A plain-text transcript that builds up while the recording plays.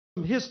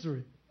some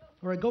history.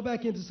 All right, go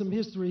back into some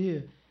history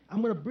here.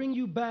 I'm going to bring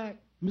you back,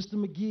 Mr.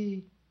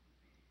 McGee,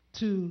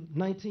 to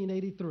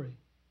 1983.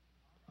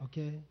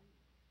 Okay?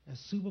 That's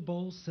Super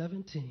Bowl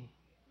 17.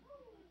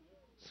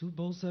 Super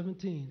Bowl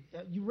 17.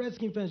 You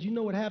Redskin fans, you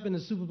know what happened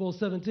in Super Bowl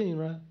 17,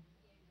 right?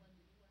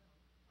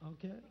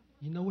 Okay,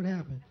 you know what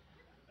happened.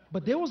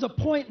 But there was a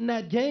point in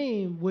that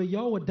game where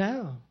y'all were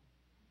down.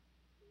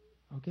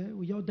 Okay,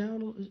 were y'all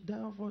down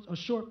for a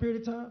short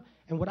period of time?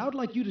 And what I would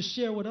like you to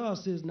share with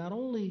us is not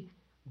only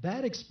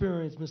that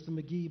experience, Mr.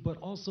 McGee, but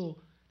also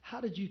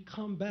how did you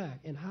come back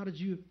and how did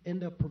you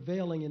end up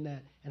prevailing in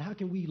that? And how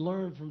can we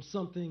learn from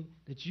something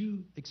that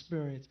you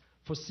experienced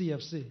for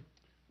CFC?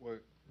 Well,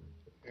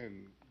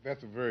 and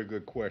that's a very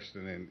good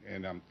question,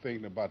 and I'm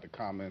thinking about the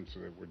comments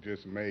that were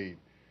just made.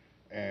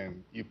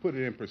 And you put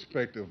it in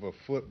perspective of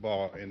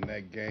football in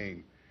that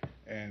game.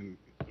 And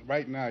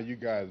right now, you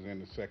guys are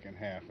in the second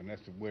half, and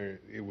that's where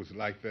it was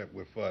like that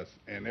with us.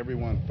 And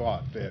everyone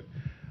thought that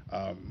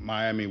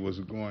Miami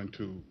was going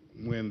to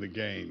win the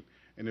game.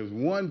 And there was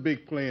one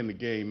big play in the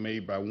game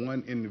made by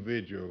one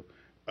individual,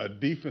 a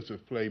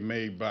defensive play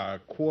made by a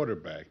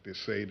quarterback that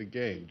saved the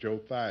game, Joe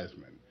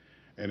Theismann.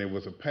 And it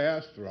was a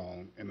pass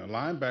thrown, and the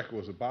linebacker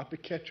was about to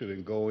catch it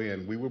and go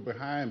in. We were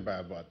behind by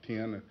about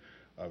 10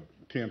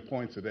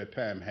 points at that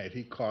time. Had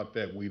he caught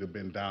that, we'd have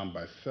been down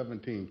by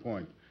 17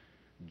 points.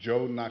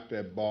 Joe knocked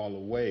that ball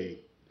away.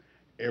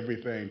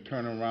 Everything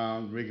turned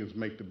around, Riggins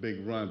make the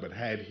big run. But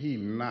had he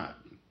not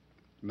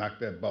knocked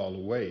that ball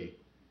away,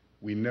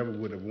 we never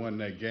would have won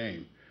that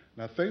game.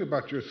 Now think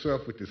about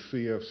yourself with the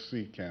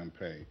CFC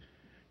campaign.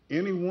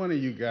 Any one of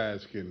you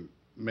guys can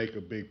make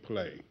a big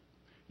play.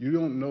 You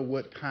don't know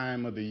what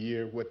time of the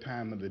year, what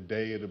time of the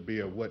day it'll be,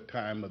 or what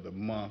time of the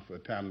month or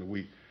time of the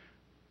week.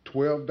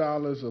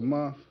 $12 a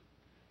month,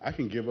 I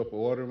can give up an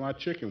order of my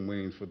chicken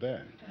wings for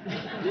that.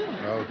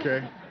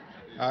 Okay?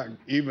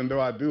 Even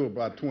though I do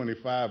about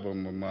 25 of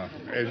them a month,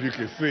 as you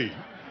can see.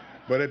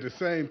 But at the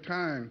same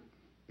time,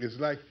 it's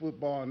like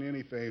football and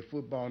anything,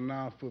 football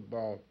now,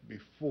 football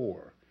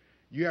before.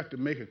 You have to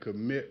make a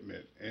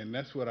commitment, and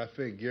that's what I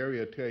think Gary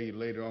will tell you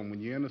later on.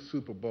 When you're in a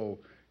Super Bowl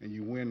and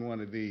you win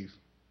one of these,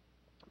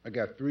 I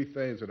got three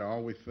things that I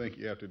always think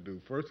you have to do.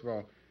 First of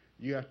all,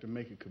 you have to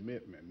make a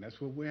commitment. And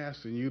that's what we're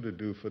asking you to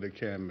do for the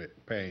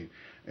campaign.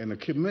 And the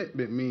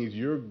commitment means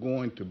you're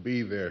going to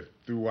be there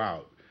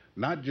throughout,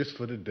 not just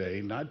for the day,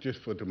 not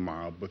just for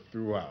tomorrow, but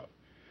throughout.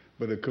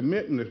 But a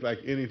commitment is like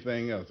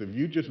anything else. If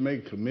you just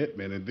make a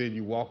commitment and then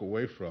you walk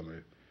away from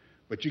it,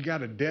 but you got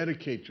to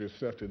dedicate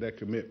yourself to that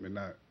commitment.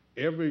 Now,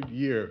 every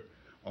year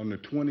on the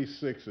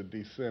 26th of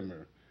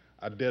December,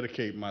 I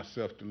dedicate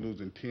myself to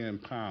losing 10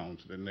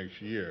 pounds the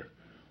next year.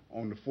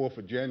 On the 4th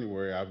of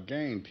January, I've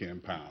gained 10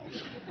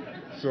 pounds.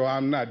 So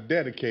I'm not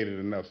dedicated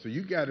enough. So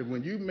you got to,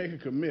 when you make a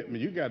commitment,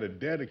 you got to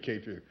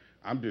dedicate to it.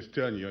 I'm just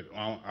telling you,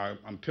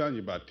 I'm telling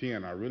you about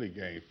 10, I really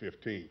gained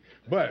 15.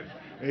 But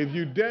if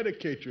you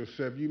dedicate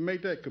yourself, you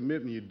make that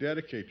commitment, you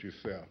dedicate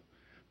yourself.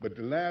 But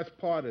the last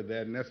part of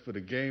that, and that's for the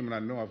game, and I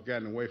know I've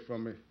gotten away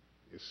from it,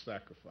 is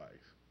sacrifice.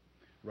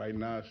 Right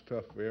now it's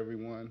tough for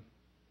everyone,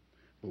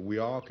 but we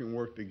all can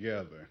work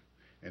together.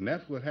 And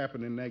that's what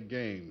happened in that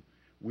game.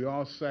 We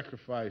all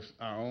sacrificed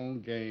our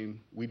own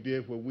game. We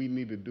did what we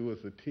need to do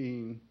as a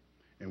team,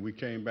 and we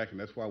came back, and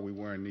that's why we're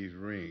wearing these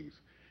rings.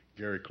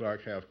 Gary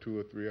Clark have 2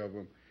 or 3 of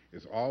them.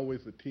 It's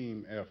always a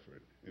team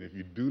effort, and if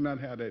you do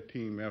not have that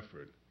team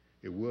effort,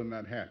 it will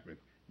not happen.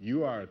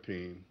 You are a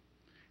team.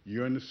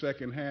 You're in the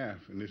second half,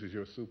 and this is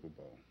your Super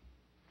Bowl.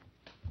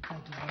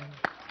 Thank you, brother.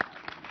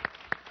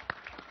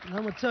 And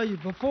I'm going to tell you,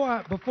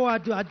 before I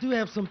do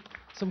have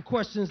some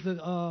questions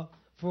that,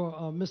 for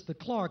Mr.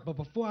 Clark, but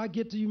before I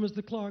get to you,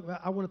 Mr. Clark,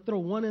 I want to throw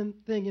one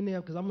thing in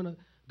there because I'm going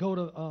to go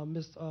to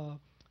Ms.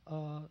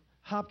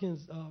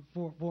 Hopkins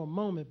for a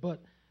moment.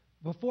 But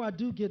before I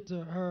do get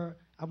to her,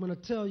 I'm going to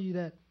tell you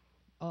that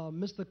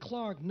Mr.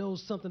 Clark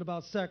knows something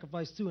about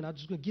sacrifice too, and I'm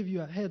just going to give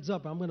you a heads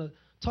up. I'm going to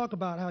talk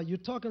about how you're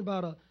talking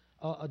about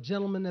a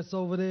gentleman that's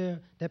over there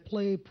that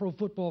played pro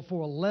football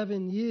for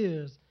 11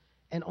 years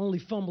and only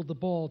fumbled the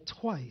ball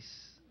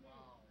twice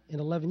in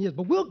 11 years.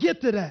 But we'll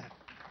get to that.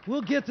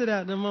 We'll get to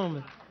that in a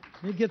moment.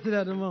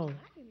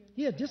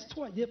 Yeah, just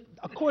twice. Yeah,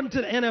 according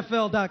to the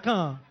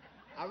NFL.com.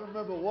 I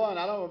remember one.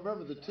 I don't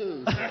remember the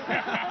two.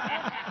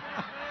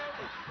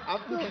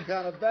 I'm feeling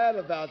kind of bad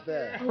about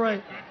that. All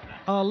right.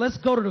 Let's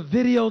go to the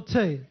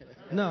videotape.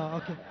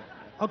 No, okay.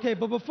 Okay,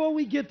 but before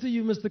we get to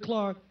you, Mr.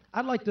 Clark,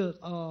 I'd like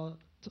to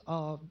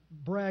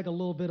brag a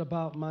little bit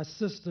about my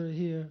sister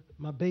here,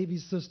 my baby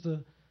sister,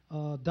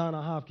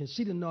 Donna Hopkins.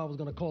 She didn't know I was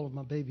going to call her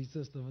my baby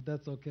sister, but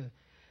that's okay.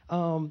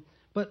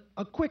 But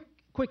a quick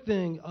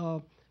thing.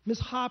 Ms.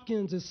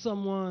 Hopkins is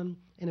someone,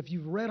 and if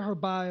you've read her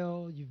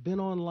bio, you've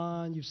been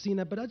online, you've seen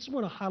that, but I just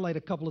want to highlight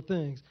a couple of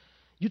things.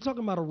 You're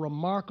talking about a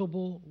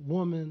remarkable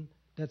woman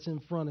that's in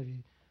front of you,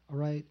 all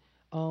right?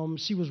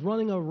 She was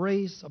running a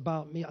race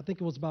I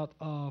think it was about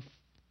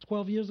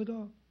 12 years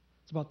ago.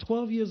 It's about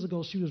 12 years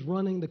ago she was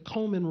running the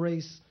Komen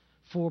race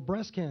for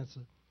breast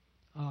cancer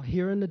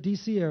here in the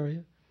D.C.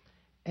 area.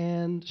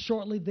 And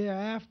shortly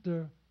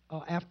thereafter,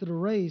 after the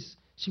race,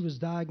 she was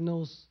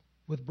diagnosed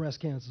with breast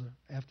cancer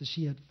after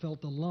she had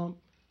felt a lump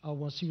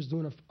while she was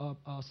doing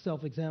a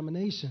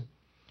self-examination.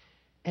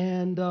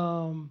 And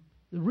the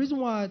reason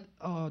why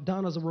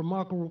Donna's a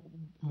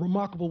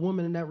remarkable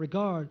woman in that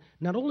regard,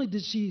 not only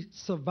did she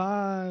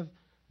survive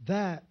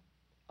that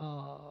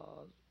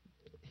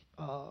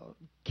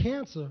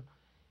cancer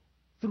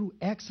through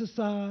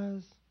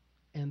exercise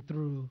and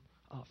through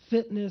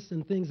fitness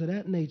and things of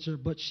that nature,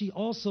 but she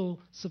also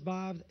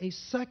survived a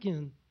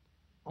second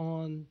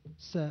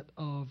onset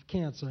of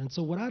cancer. And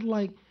so what I'd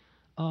like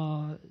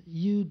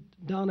you,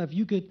 Donna, if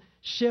you could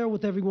share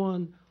with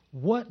everyone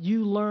what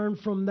you learned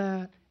from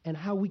that and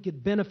how we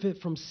could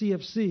benefit from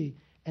CFC,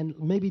 and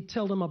maybe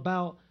tell them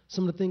about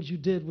some of the things you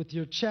did with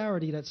your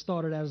charity that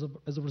started as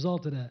a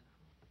result of that.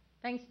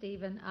 Thanks,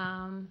 Stephen.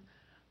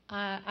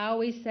 I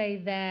always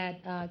say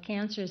that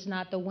cancer is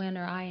not the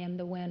winner, I am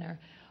the winner.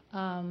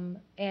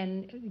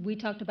 And we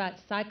talked about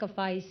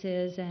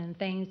sacrifices and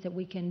things that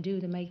we can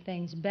do to make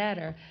things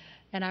better.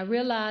 And I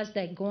realized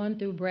that going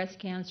through breast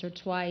cancer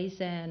twice,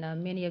 and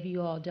many of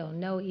you all don't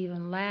know,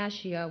 even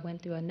last year I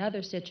went through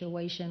another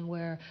situation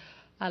where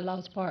I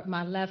lost part of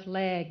my left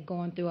leg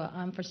going through an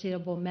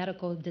unforeseeable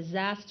medical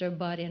disaster.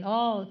 But in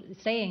all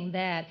saying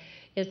that,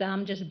 is that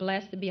I'm just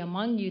blessed to be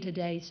among you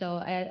today. So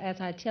as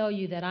I tell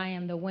you that I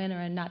am the winner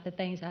and not the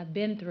things I've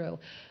been through.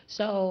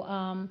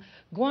 So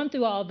going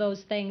through all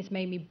those things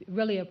made me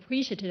really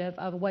appreciative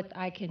of what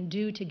I can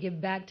do to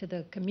give back to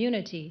the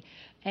community.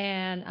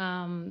 And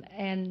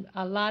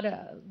a lot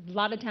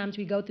of times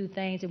we go through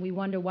things and we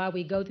wonder why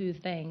we go through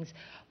things.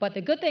 But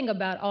the good thing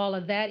about all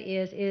of that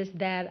is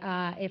that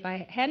if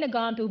I hadn't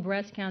gone through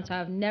breast cancer,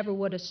 I never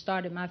would have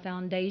started my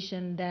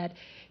foundation that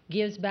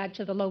gives back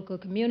to the local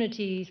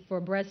communities for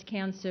breast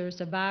cancer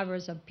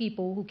survivors of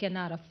people who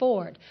cannot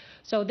afford.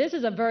 So this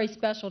is a very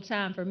special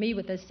time for me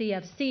with the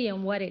CFC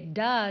and what it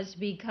does,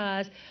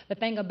 because the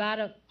thing about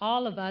it,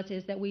 all of us,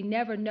 is that we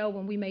never know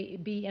when we may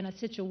be in a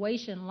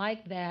situation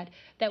like that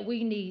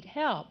we need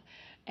help.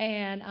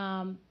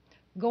 And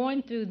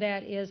going through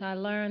that is I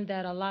learned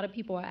that a lot of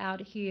people are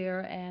out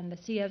here, and the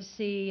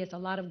CFC is a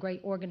lot of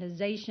great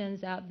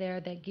organizations out there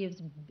that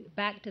gives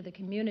back to the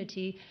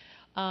community.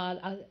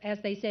 As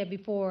they said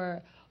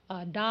before,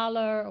 $1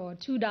 or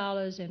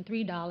 $2 and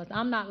 $3.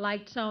 I'm not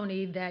like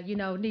Tony that,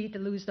 need to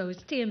lose those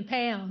 10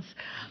 pounds.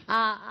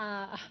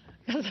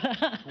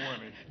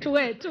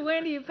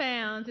 20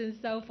 pounds and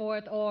so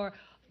forth, or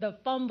the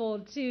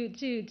fumbled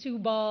two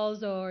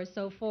balls or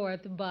so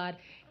forth. But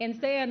in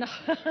saying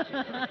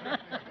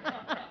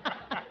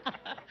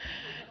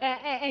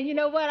and you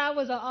know what? I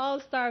was an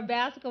all-star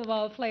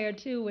basketball player,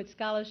 too, with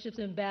scholarships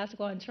in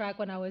basketball and track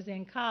when I was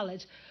in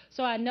college.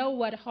 So I know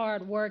what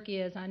hard work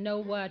is. I know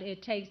what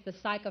it takes, the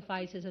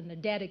sacrifices and the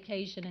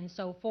dedication and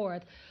so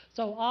forth.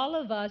 So all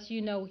of us,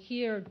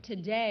 here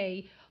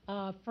today,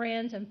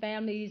 friends and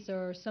families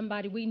or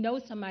somebody, we know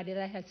somebody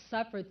that has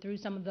suffered through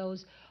some of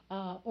those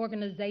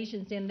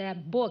organizations in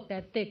that book,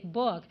 that thick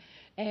book.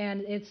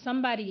 And it's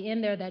somebody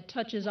in there that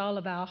touches all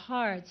of our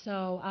hearts.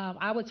 So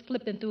I was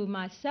flipping through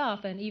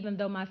myself, and even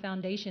though my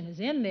foundation is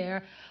in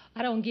there,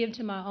 I don't give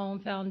to my own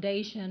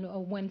foundation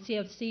when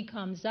CFC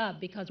comes up,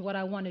 because what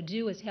I want to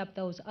do is help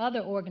those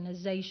other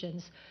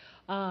organizations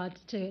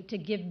to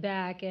give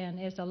back. And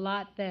it's a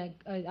lot that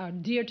are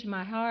dear to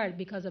my heart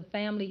because of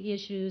family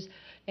issues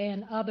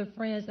and other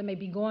friends that may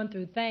be going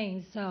through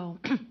things. So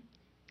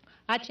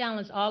I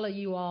challenge all of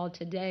you all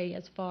today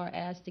as far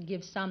as to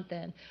give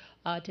something,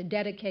 to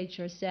dedicate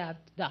yourself,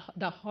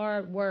 the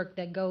hard work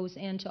that goes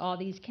into all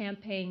these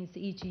campaigns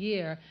each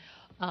year,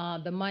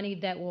 the money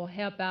that will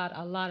help out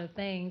a lot of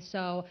things.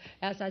 So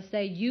as I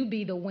say, you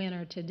be the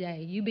winner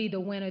today. You be the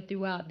winner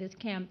throughout this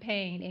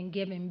campaign in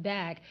giving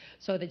back,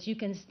 so that you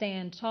can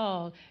stand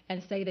tall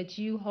and say that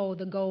you hold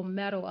the gold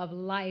medal of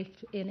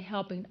life in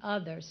helping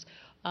others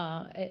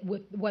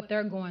with what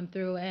they're going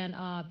through. And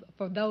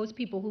for those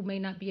people who may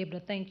not be able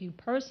to thank you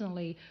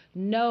personally,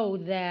 know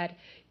that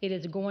it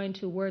is going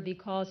to worthy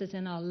causes,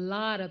 and a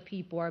lot of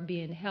people are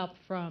being helped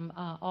from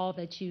all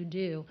that you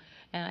do.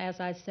 And as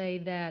I say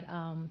that,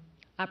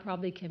 I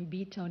probably can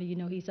beat Tony.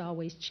 He's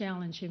always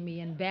challenging me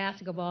in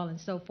basketball and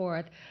so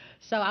forth.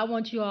 So I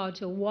want you all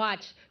to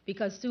watch,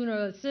 because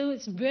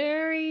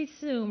very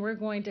soon, we're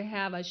going to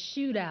have a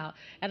shootout.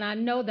 And I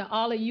know that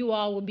all of you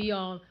all will be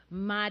on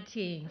my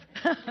team.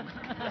 Thank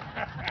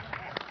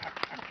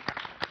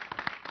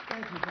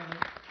you, Bonnie.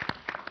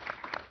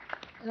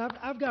 And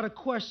I've got a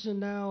question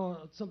now,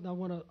 something I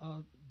want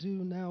to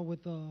do now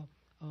with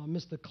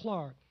Mr.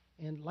 Clark.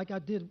 And like I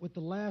did with the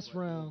last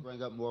round.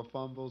 Bring up more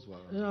fumbles?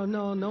 No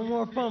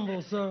more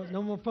fumbles, sir.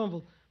 No more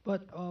fumbles.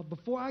 But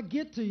before I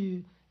get to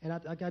you, and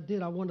like I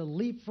did, I want to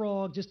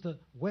leapfrog just to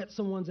whet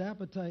everyone's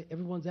appetite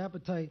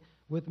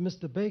with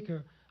Mr.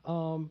 Baker.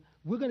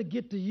 We're going to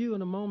get to you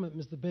in a moment,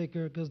 Mr.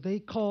 Baker, because they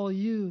call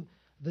you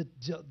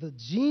the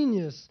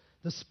genius,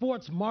 the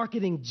sports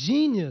marketing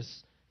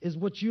genius is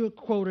what you're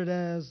quoted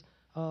as,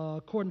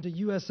 according to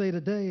USA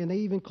Today. And they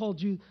even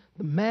called you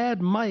the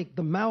Mad Mike,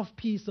 the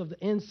mouthpiece of the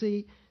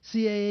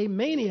NCAA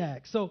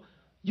maniac. So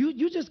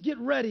you just get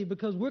ready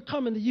because we're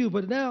coming to you.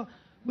 But now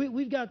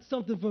we've got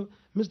something for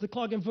Mr.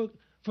 Clark. And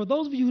for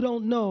those of you who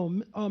don't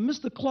know,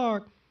 Mr.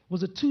 Clark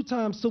was a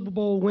 2-time Super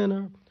Bowl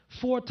winner,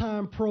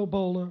 4-time Pro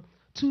Bowler,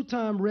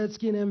 2-time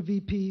Redskin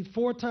MVP,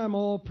 4-time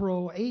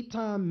All-Pro,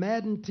 8-time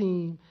Madden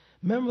team,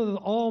 member of the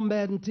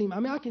All-Madden team. I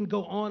mean, I can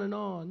go on and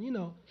on. You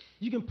know,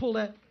 you can pull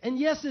that. And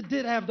yes, it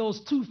did have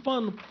those 2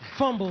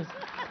 fumbles.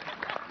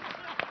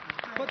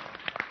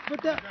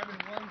 But that,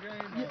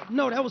 yeah,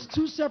 no, that was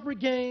 2 separate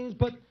games.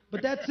 But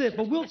that's it.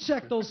 But we'll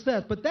check those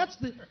stats. But that's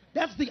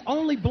the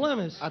only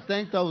blemish. I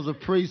think those are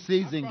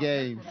preseason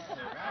games.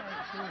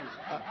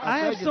 I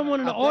have someone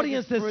in the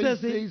audience that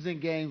says it. Preseason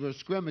games or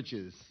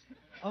scrimmages.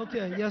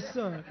 Okay, yes,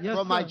 sir. Yes,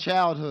 From sir. my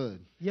childhood.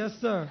 Yes,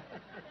 sir.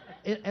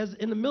 As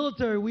in the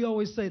military, we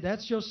always say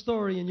that's your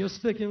story and you're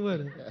sticking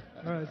with it.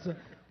 All right, sir.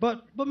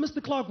 But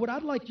Mr. Clark, what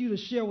I'd like you to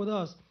share with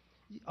us,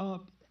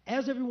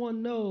 as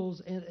everyone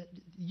knows, and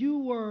you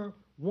were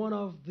one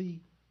of the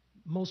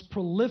most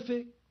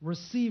prolific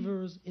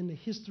receivers in the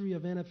history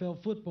of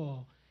NFL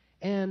football.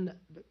 And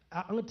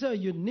I'm going to tell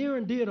you, you're near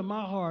and dear to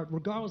my heart,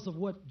 regardless of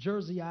what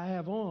jersey I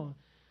have on,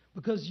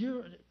 because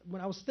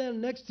when I was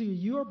standing next to you,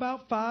 you're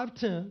about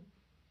 5'10".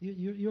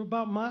 You're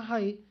about my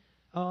height.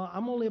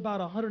 I'm only about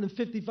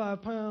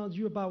 155 pounds.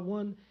 You're about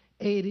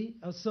 180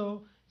 or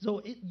so.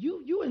 So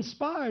you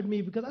inspired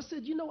me because I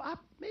said, you know,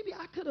 maybe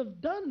I could have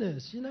done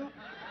this, you know.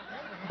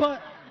 But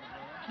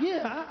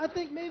yeah, I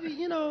think maybe,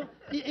 you know,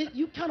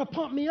 you kind of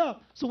pumped me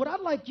up. So what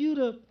I'd like you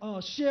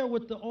to share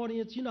with the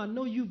audience, you know, I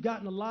know you've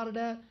gotten a lot of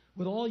that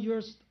with all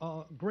your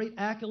great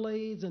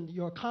accolades and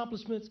your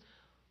accomplishments.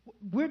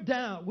 We're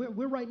down.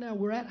 We're right now,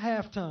 we're at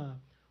halftime.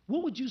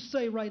 What would you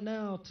say right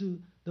now to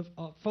the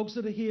folks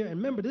that are here? And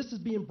remember, this is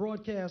being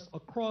broadcast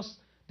across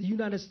the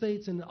United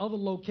States and other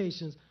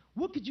locations.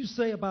 What could you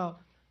say about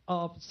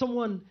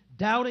someone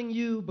doubting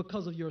you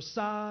because of your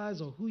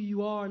size or who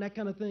you are and that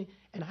kind of thing,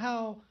 and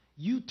how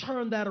you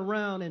turn that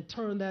around and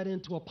turn that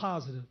into a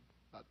positive?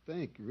 I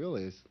think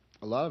really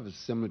a lot of it's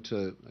similar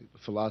to like, the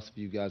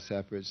philosophy you guys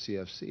have here at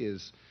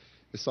CFC.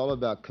 It's all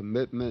about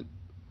commitment,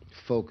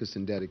 focus,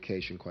 and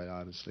dedication, quite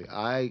honestly.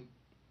 I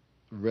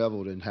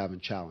reveled in having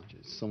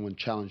challenges. Someone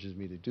challenges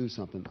me to do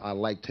something. I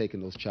like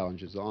taking those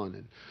challenges on.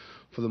 And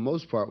for the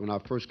most part, when I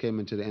first came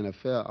into the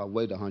NFL, I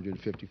weighed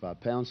 155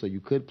 pounds, so you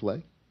could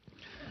play.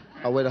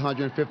 I weighed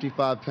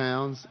 155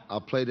 pounds. I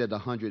played at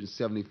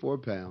 174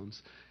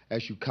 pounds.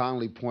 As you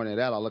kindly pointed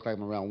out, I look like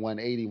I'm around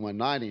 180,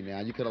 190 now.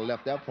 You could have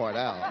left that part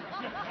out.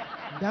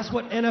 That's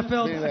what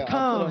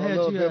NFL.com had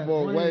you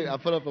at. I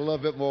put up a little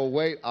bit more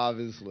weight,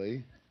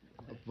 obviously.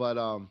 But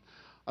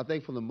I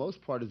think for the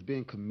most part, it's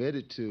being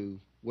committed to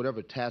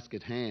whatever task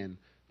at hand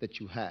that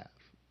you have.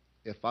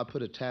 If I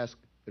put a task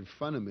in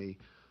front of me,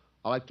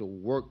 I like to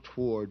work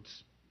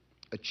towards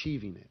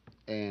achieving it.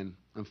 And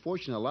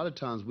unfortunately, a lot of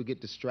times we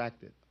get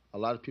distracted. A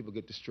lot of people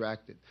get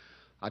distracted.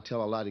 I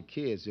tell a lot of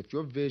kids, if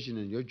your vision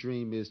and your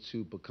dream is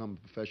to become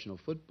a professional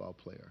football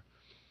player,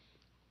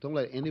 don't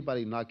let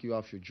anybody knock you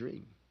off your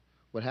dream.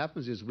 What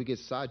happens is we get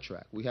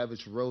sidetracked. We have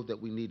this road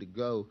that we need to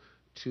go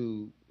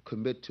to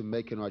commit to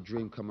making our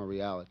dream come a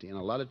reality. And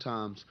a lot of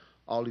times,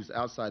 all these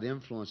outside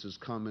influences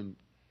come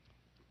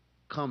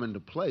into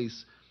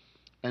place,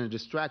 and it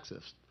distracts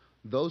us.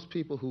 Those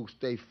people who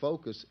stay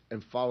focused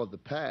and follow the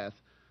path,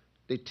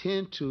 they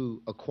tend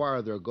to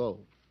acquire their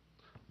goal.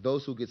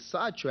 Those who get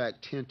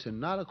sidetracked tend to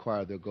not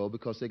acquire their goal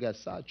because they got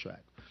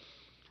sidetracked.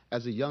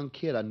 As a young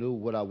kid, I knew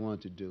what I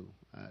wanted to do.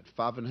 At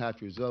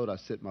 5.5 years old, I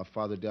sit my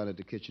father down at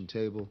the kitchen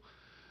table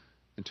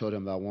and told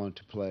him that I wanted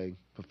to play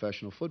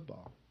professional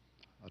football.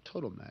 I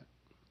told him that.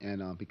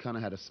 And he kind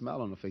of had a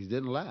smile on his face. He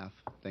didn't laugh.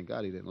 Thank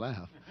God he didn't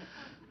laugh.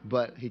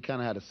 But he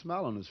kind of had a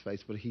smile on his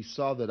face. But he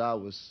saw that I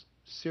was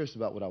serious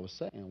about what I was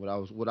saying,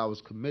 what I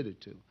was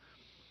committed to.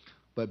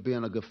 But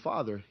being a good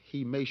father,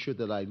 he made sure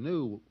that I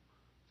knew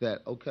that,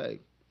 okay,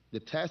 the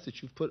task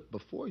that you've put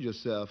before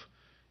yourself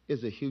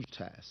is a huge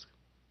task.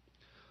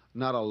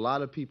 Not a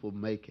lot of people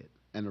make it.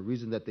 And the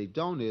reason that they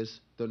don't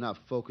is they're not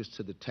focused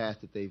to the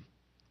task that they've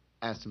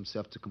asked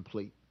themselves to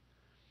complete.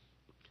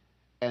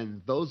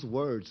 And those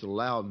words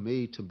allowed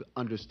me to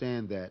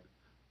understand that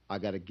I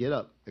got to get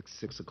up at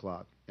 6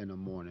 o'clock in the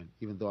morning,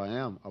 even though I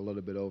am a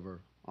little bit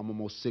over, I'm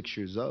almost 6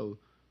 years old,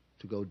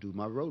 to go do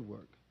my road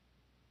work.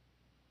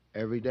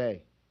 Every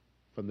day,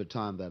 from the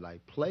time that I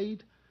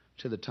played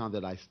to the time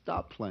that I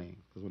stopped playing.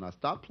 Because when I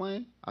stopped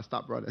playing, I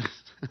stopped running.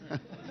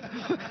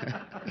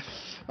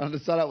 On the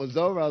side that was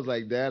over, I was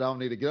like, Dad, I don't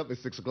need to get up at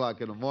 6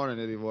 o'clock in the morning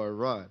anymore and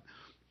run.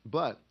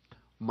 But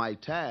my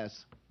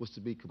task was to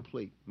be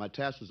complete. My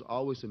task was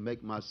always to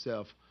make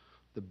myself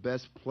the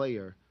best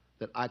player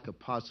that I could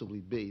possibly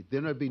be.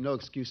 Then there'd be no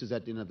excuses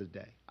at the end of the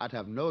day. I'd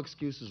have no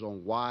excuses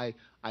on why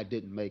I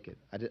didn't make it.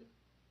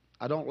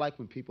 I don't like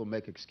when people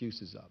make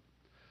excuses up.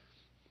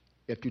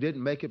 If you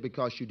didn't make it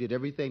because you did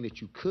everything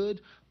that you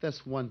could,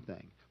 that's one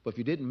thing. But if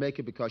you didn't make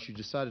it because you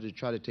decided to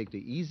try to take the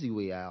easy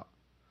way out,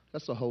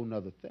 that's a whole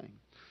nother thing.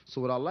 So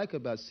what I like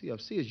about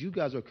CFC is you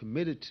guys are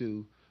committed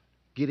to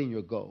getting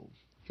your goal.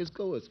 His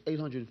goal is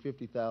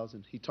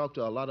 850,000. He talked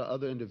to a lot of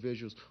other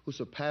individuals who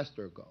surpassed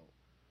their goal.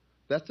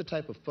 That's the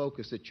type of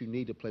focus that you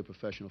need to play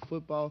professional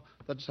football.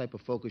 That's the type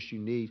of focus you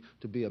need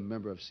to be a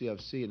member of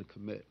CFC and to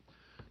commit.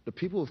 The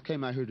people who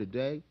came out here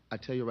today, I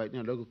tell you right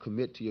now, they're going to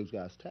commit to your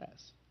guys'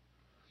 tasks.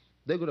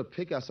 They're going to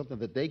pick out something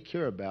that they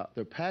care about,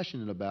 they're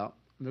passionate about,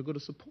 and they're going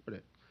to support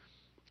it.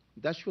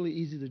 That's really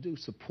easy to do.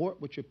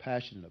 Support what you're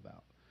passionate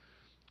about.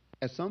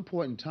 At some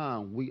point in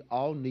time, we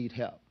all need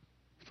help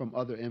from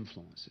other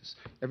influences.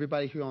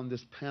 Everybody here on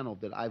this panel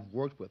that I've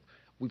worked with,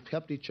 we've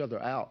helped each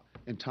other out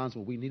in times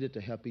where we needed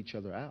to help each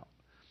other out.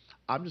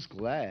 I'm just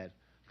glad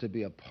to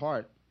be a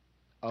part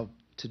of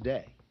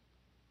today.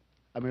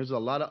 I mean, there's a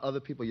lot of other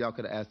people y'all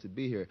could have asked to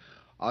be here.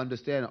 I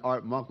understand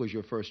Art Monk was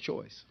your first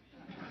choice.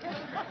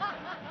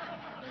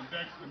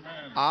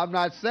 I'm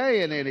not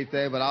saying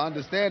anything, but I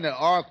understand that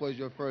Art was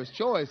your first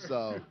choice,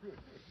 so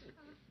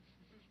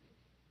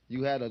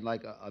you had a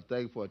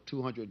thing for a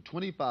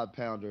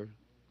 225-pounder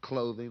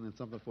clothing and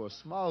something for a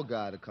small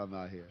guy to come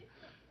out here.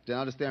 Then I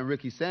understand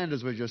Ricky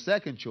Sanders was your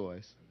second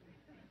choice.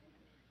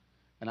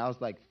 And I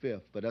was like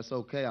fifth, but that's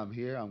okay. I'm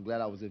here. I'm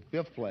glad I was in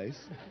fifth place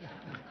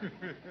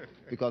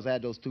because I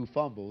had those 2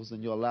 fumbles,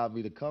 and you allowed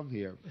me to come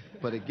here.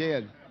 But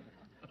again,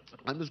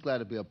 I'm just glad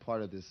to be a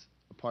part of this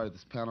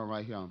panel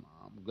right here. I'm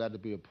glad to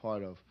be a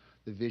part of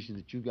the vision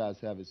that you guys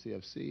have at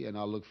CFC, and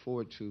I look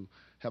forward to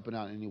helping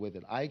out in any way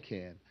that I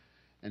can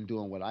and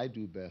doing what I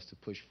do best to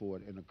push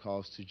forward in a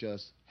cause to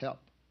just help.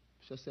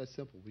 It's just that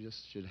simple. We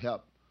just should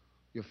help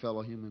your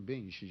fellow human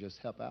being. You should just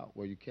help out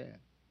where you can.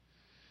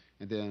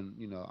 And then,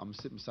 you know, I'm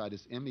sitting beside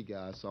this Emmy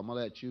guy, so I'm going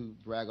to let you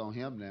brag on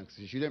him now.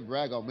 Because you didn't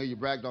brag on me. You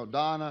bragged on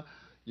Donna.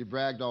 You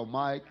bragged on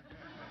Mike.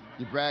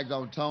 You bragged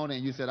on Tony,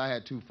 and you said I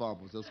had 2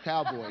 fumbles. Those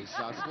Cowboys,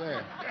 I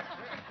swear.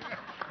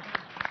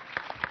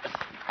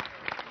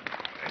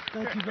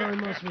 Thank you very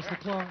much, Mr.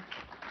 Clark.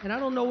 And I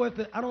don't know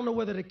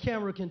whether the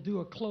camera can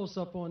do a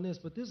close-up on this,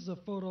 but this is a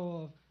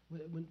photo of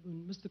when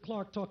Mr.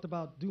 Clark talked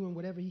about doing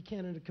whatever he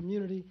can in the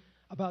community.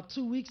 About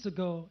 2 weeks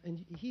ago,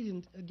 and he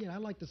didn't, again, I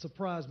like to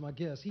surprise my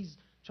guests. He's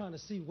trying to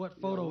see what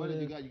photo it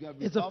is.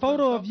 It's a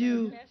photo of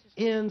you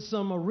in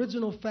some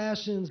original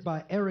fashions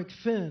by Eric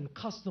Finn,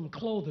 Custom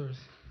Clothers,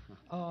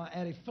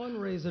 at a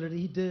fundraiser that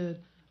he did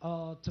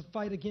to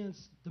fight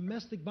against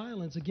domestic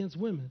violence against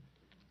women.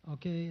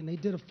 Okay, and they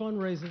did a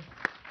fundraiser.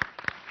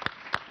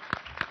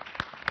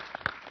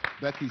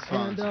 Becky's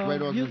Funds, and,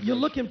 great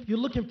organization. You're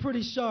looking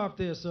pretty sharp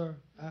there, sir.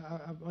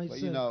 I might but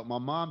say. You know, my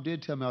mom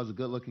did tell me I was a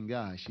good-looking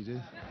guy. She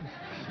did.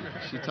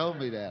 She told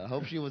me that. I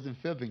hope she wasn't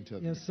fibbing to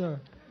me. Yes, sir.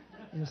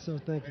 Yes, sir.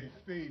 Thank you. Hey,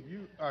 Steve,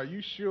 are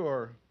you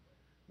sure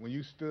when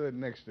you stood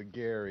next to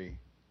Gary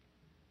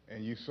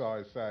and you saw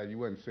his side, you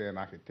wasn't saying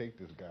I could take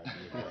this guy?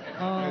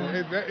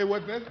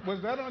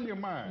 Was that on your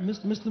mind?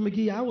 Mr.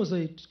 McGee, I was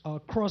a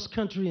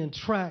cross-country and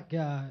track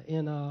guy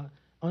in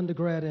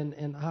undergrad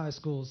and high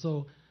school,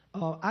 so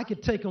I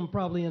could take him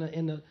probably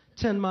in a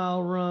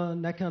 10-mile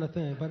run, that kind of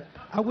thing. But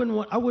I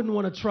wouldn't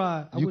want to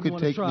try. You could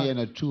take me in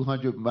a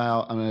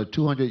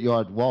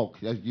 200-yard walk.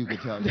 You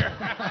could tell me.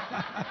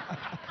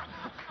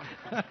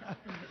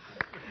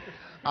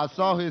 I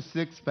saw his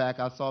 6-pack.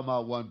 I saw my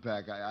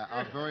 1-pack.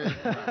 I'm very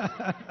impressed.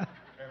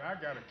 And I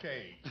got a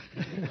cage.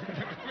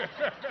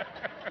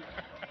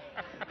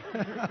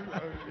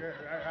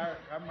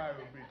 I might as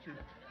well be true.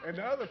 And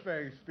the other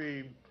thing,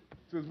 Steve,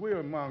 since we're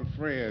among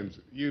friends,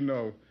 you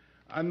know,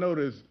 I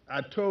noticed,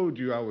 I told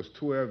you I was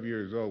 12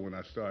 years old when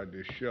I started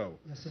this show.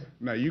 Yes, sir.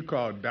 Now, you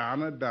call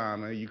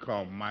Donna, you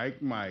call Mike,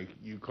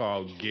 you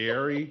call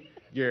Gary,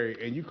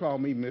 and you call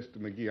me Mr.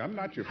 McGee. I'm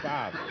not your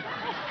father.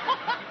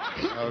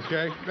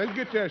 Okay? Let's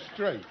get that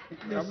straight.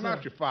 Yes, I'm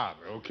not your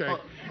father, okay?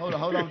 Hold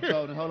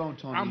on,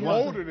 Tony. I'm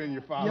older than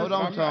your father. Hold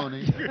on,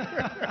 Tony.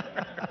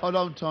 Hold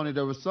on, Tony.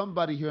 There was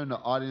somebody here in the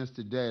audience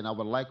today, and I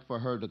would like for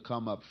her to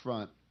come up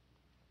front,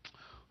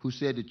 who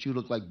said that you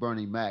look like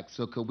Bernie Mac.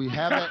 So could we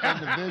have that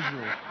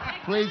individual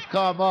please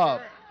come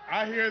up?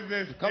 I hear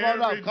this. Come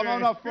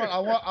on up front.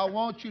 I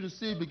want you to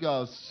see,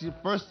 because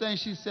first thing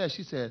she said,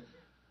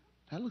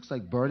 that looks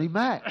like Bernie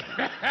Mac.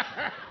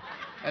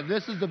 And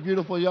this is the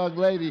beautiful young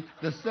lady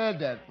that said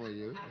that for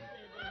you.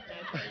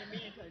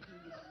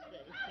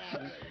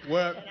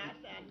 Well, and I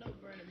said, I know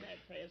Bernie Mac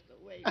passed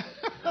away.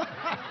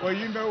 well,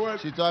 you know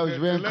what? She thought it was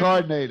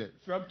reincarnated.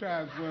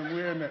 Sometimes when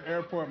we're in the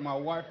airport, my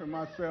wife and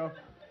myself,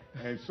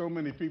 and so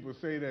many people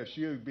say that,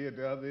 she'll be at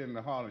the other end of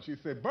the hall, and she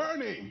said,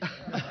 Bernie!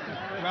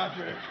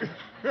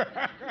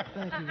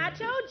 I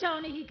told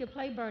Tony he could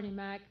play Bernie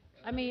Mac.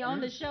 I mean,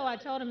 on the show, I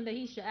told him that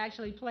he should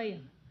actually play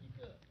him.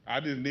 I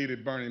just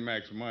needed Bernie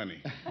Mac's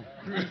money.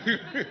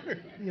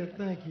 Yeah,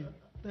 thank you.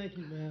 Thank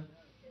you, man.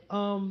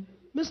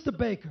 Mr.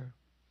 Baker,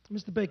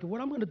 what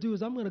I'm going to do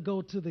is I'm going to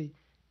go to the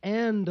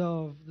end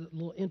of the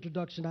little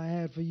introduction I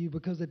had for you,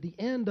 because at the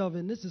end of it,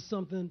 and this is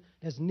something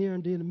that's near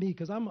and dear to me,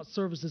 because I'm a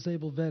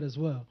service-disabled vet as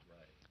well.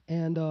 Right.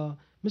 And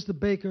Mr.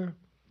 Baker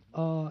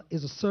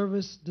is a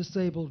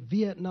service-disabled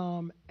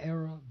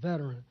Vietnam-era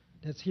veteran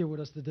that's here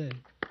with us today.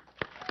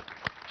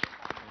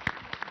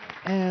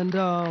 And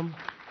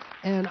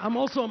And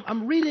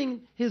I'm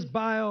reading his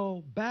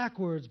bio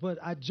backwards, but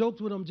I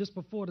joked with him just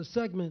before the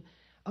segment.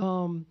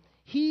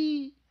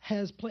 He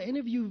has played, any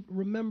of you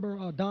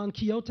remember Don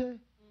Quixote?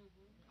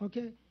 Mm-hmm.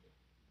 Okay.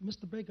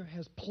 Mr. Baker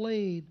has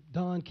played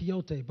Don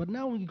Quixote. But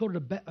now when you go to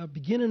the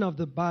beginning of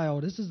the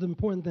bio, this is the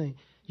important thing.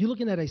 You're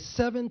looking at a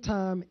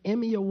 7-time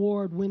Emmy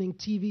Award-winning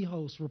TV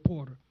host,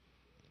 reporter,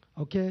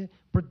 okay,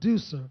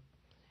 producer.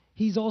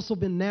 He's also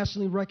been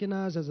nationally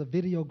recognized as a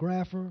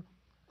videographer,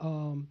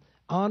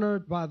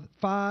 honored by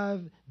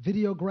 5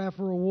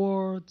 videographer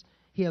awards.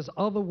 He has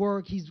other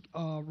work. He's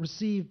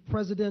received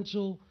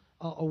presidential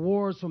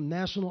awards from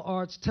National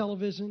Arts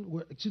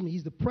Television.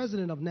 He's the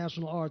president of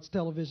National Arts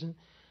Television.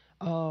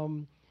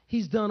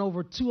 He's done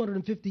over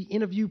 250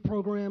 interview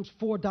programs,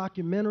 4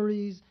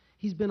 documentaries.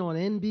 He's been on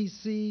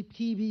NBC,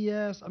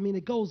 PBS. I mean,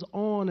 it goes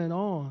on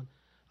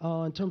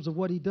in terms of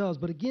what he does.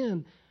 But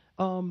again,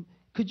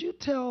 could you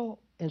tell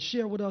and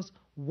share with us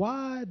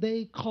why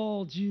they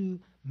called you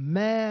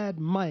Mad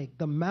Mike,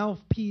 the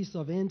mouthpiece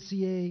of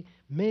NCAA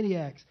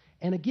Maniacs?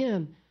 And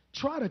again,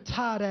 try to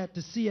tie that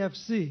to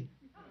CFC,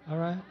 all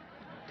right?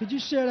 Could you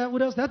share that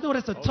with us? I know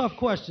that's a tough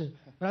question,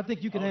 but I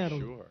think you can handle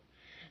it. Sure.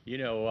 You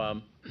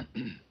know,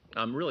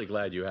 I'm really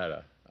glad you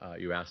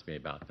you asked me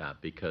about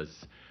that,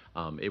 because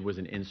it was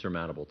an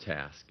insurmountable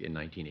task in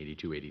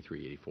 1982,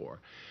 83, 84.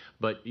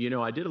 But, you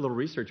know, I did a little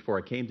research before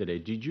I came today.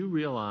 Did you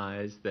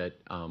realize that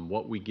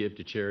what we give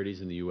to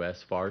charities in the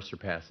U.S. far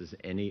surpasses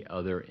any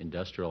other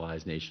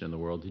industrialized nation in the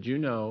world? Did you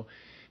know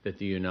that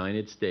the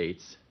United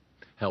States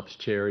helps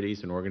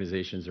charities and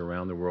organizations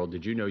around the world?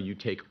 Did you know you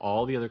take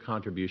all the other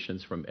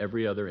contributions from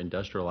every other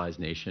industrialized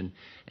nation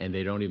and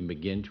they don't even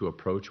begin to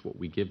approach what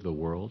we give the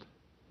world?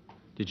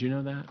 Did you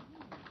know that?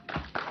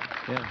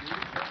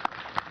 Yeah.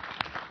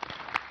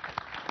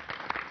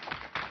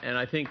 And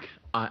I think,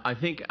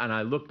 and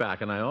I look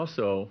back, and I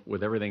also,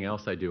 with everything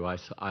else I do, I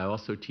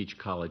also teach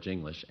college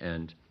English,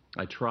 and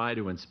I try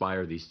to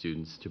inspire these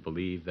students to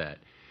believe that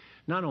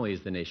not only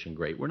is the nation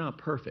great, we're not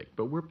perfect,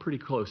 but we're pretty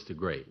close to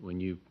great when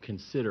you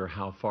consider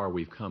how far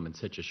we've come in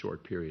such a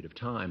short period of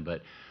time.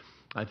 But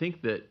I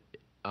think that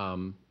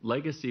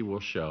legacy will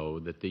show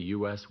that the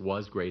U.S.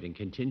 was great and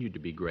continued to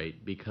be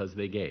great because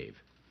they gave.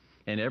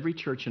 And every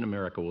church in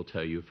America will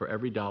tell you, for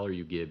every $1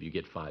 you give, you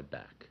get 5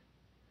 back.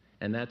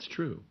 And that's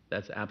true.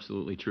 That's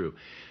absolutely true.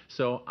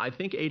 So I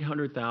think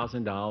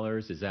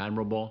 $800,000 is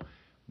admirable,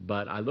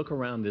 but I look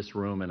around this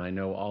room and I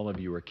know all of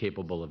you are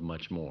capable of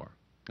much more.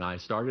 I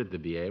started at the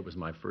VA. It was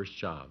my first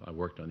job. I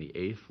worked on the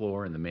 8th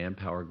floor in the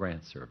Manpower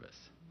Grant Service.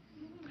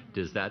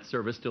 Does that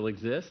service still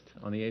exist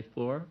on the 8th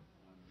floor?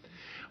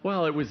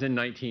 Well, it was in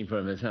 19...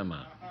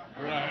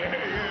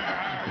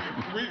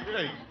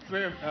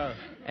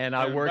 And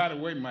I worked. By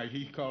the way, Mike,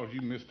 he calls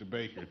you Mr.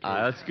 Baker, too.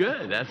 That's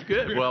good. That's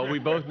good. Well, we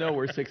both know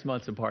we're 6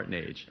 months apart in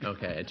age.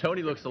 Okay. And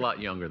Tony looks a lot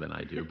younger than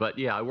I do. But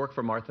yeah, I work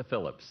for Martha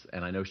Phillips,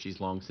 and I know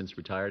she's long since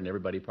retired, and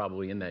everybody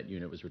probably in that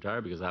unit was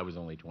retired because I was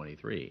only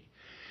 23.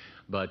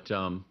 But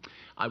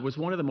I was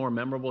one of the more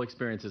memorable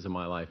experiences of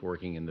my life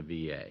working in the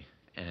VA,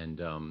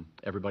 and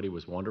everybody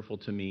was wonderful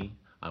to me.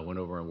 I went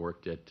over and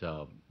worked at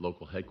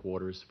local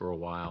headquarters for a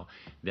while.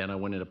 Then I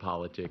went into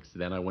politics.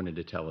 Then I went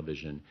into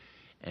television,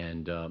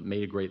 and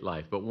made a great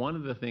life. But one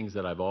of the things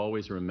that I've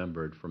always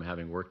remembered from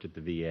having worked at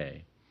the VA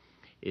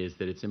is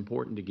that it's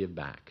important to give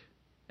back.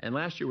 And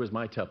last year was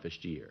my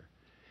toughest year.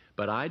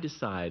 But I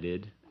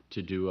decided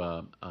to do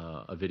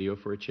a video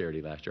for a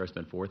charity last year. I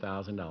spent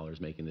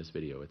 $4,000 making this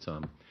video.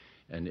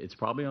 And it's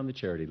probably on the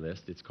charity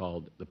list. It's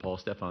called the Paul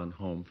Stefan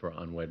Home for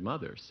Unwed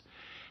Mothers.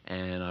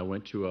 And I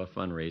went to a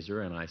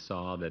fundraiser, and I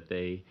saw that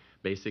they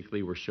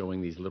basically were showing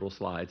these little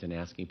slides and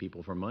asking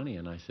people for money.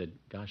 And I said,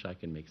 gosh, I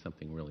can make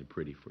something really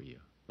pretty for you.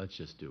 Let's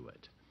just do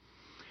it.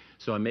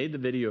 So I made the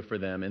video for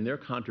them, and their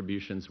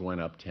contributions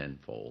went up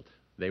tenfold.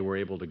 They were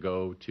able to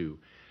go to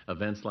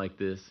events like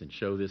this and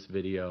show this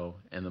video,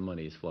 and the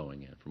money is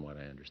flowing in, from what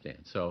I understand.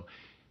 So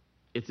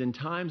it's in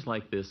times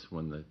like this,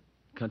 when the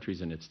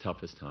country's in its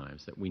toughest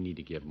times, that we need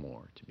to give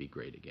more to be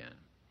great again.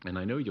 And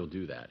I know you'll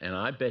do that. And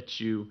I bet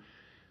you,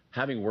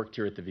 having worked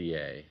here at the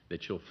VA,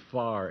 that you'll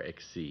far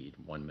exceed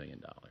 $1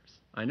 million.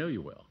 I know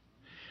you will.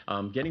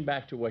 Getting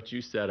back to what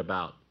you said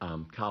about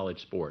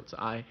college sports,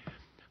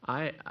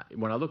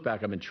 when I look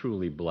back, I've been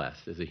truly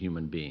blessed as a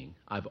human being.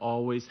 I've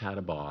always had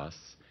a boss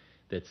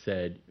that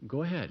said,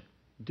 go ahead,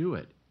 do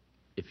it.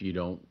 If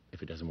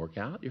it doesn't work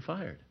out, you're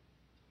fired.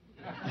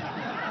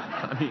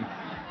 I mean,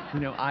 you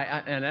know,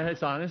 and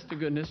that's honest to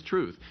goodness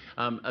truth.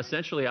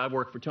 Essentially, I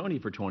worked for Tony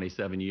for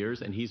 27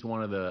 years, and he's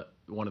one of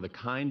the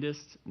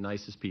kindest,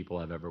 nicest people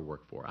I've ever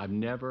worked for. I've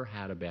never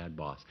had a bad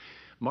boss.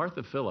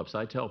 Martha Phillips,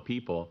 I tell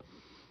people,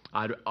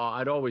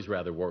 I'd always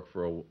rather work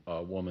for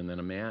a woman than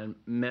a man.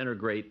 Men are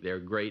great. They're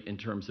great in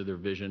terms of their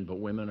vision, but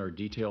women are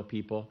detail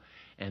people,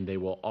 and they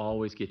will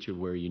always get you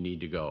where you need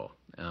to go.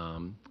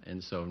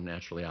 And so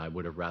naturally, I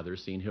would have rather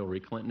seen Hillary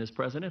Clinton as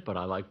president, but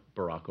I like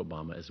Barack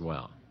Obama as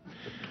well.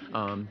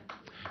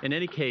 In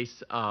any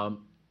case,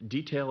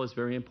 detail is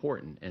very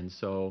important, and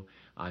so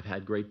I've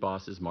had great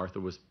bosses. Martha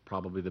was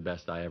probably the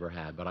best I ever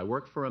had, but I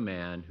worked for a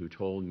man who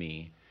told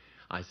me,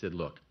 I said,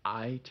 look,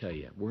 I tell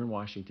you, we're in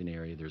Washington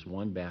area. There's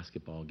one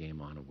basketball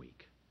game on a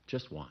week,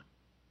 just one.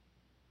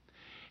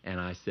 And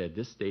I said,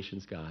 this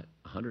station's got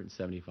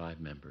 175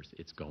 members.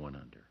 It's going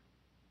under.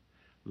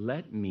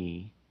 Let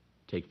me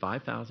take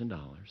 $5,000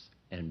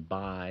 and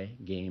buy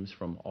games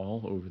from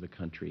all over the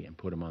country and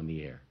put them on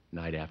the air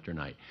night after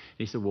night. And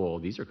he said, well,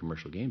 these are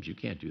commercial games. You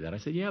can't do that. I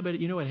said, yeah, but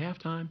you know, at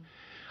halftime,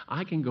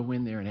 I can go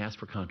in there and ask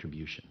for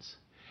contributions.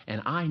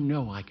 And I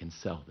know I can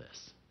sell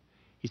this.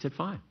 He said,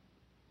 fine.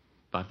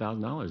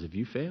 $5,000. If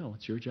you fail,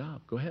 it's your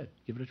job. Go ahead.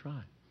 Give it a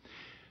try.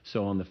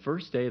 So on the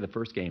first day of the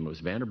first game, it was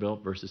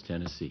Vanderbilt versus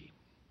Tennessee.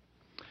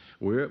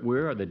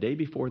 We're the day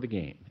before the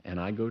game, and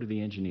I go to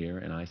the engineer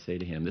and I say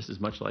to him, this is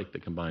much like the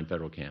combined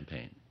federal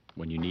campaign,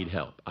 when you need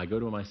help. I go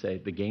to him, I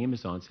say, the game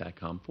is on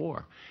SATCOM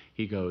 4.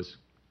 He goes,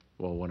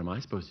 well, what am I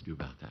supposed to do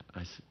about that?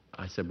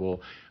 I said,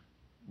 well,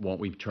 won't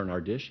we turn our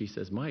dish? He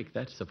says, Mike,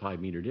 that's a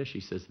 5-meter dish. He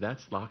says,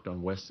 that's locked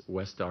on West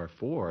Star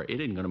 4. It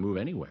isn't going to move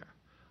anywhere.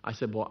 I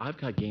said, well, I've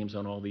got games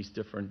on all these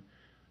different,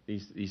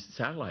 these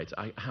satellites.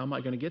 How am I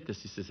going to get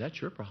this? He says,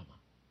 that's your problem.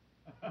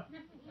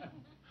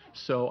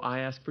 So I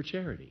asked for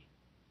charity.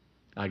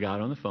 I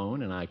got on the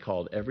phone and I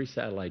called every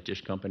satellite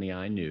dish company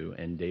I knew,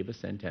 and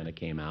Davis Antenna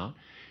came out,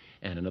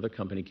 and another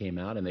company came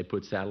out, and they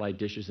put satellite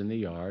dishes in the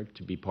yard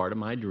to be part of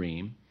my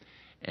dream.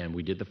 And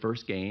we did the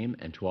first game,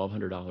 and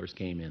 $1,200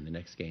 came in. The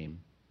next game,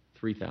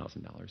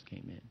 $3,000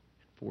 came in,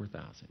 $4,000,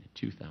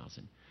 and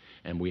 $2,000.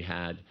 And we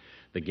had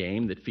the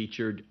game that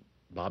featured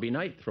Bobby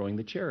Knight throwing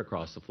the chair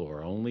across the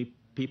floor. Only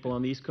people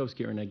on the East Coast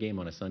carrying that game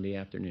on a Sunday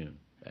afternoon.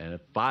 And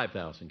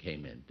 $5,000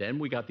 came in. Then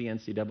we got the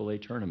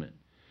NCAA tournament.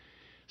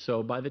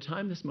 So by the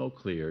time the smoke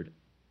cleared,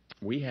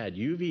 we had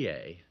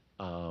UVA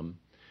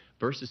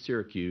versus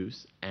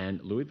Syracuse and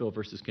Louisville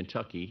versus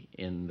Kentucky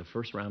in the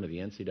first round of the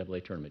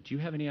NCAA tournament. Do you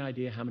have any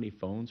idea how many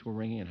phones were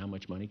ringing and how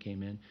much money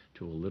came in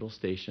to a little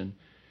station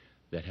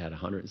that had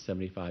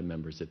 175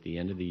 members? At the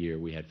end of the year,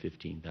 we had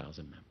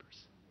 15,000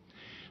 members.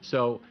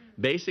 So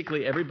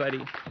basically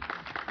everybody...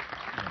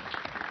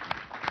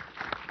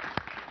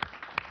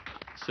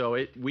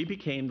 So we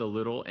became the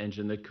little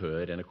engine that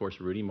could, and of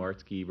course Rudy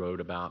Martzke wrote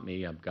about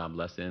me, God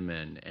bless him,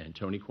 and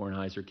Tony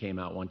Kornheiser came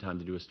out one time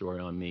to do a story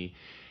on me,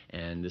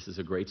 and this is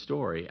a great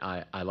story.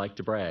 I like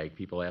to brag.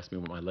 People ask me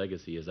what my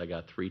legacy is. I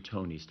got 3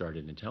 Tonys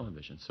started in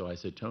television. So I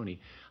said, Tony,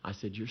 I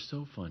said, you're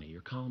so funny.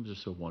 Your columns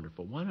are so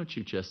wonderful. Why don't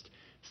you just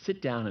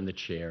sit down in the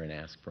chair and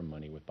ask for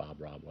money with Bob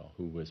Rodwell,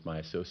 who was my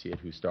associate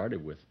who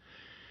started with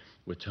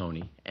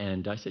Tony,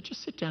 and I said,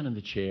 just sit down in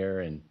the chair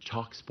and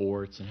talk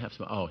sports and have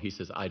some, oh, he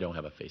says, I don't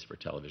have a face for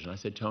television. I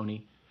said,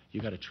 Tony, you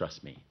got to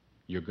trust me.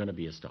 You're going to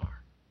be a star.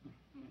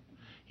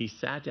 He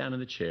sat down in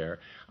the chair.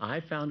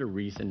 I found a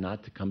reason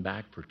not to come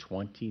back for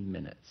 20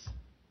 minutes.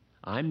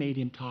 I made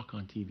him talk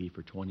on TV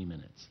for 20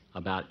 minutes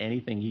about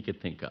anything he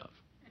could think of.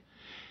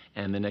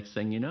 And the next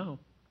thing you know,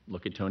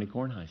 look at Tony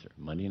Kornheiser,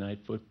 Monday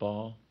Night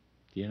Football,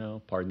 you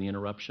know, pardon the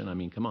interruption. I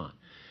mean, come on.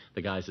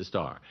 The guy's a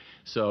star.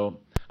 So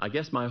I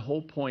guess my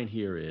whole point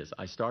here is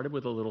I started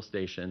with a little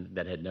station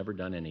that had never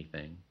done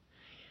anything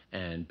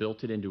and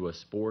built it into a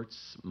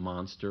sports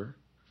monster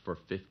for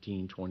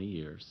 15, 20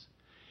 years.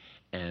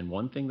 And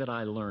one thing that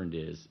I learned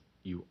is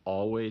you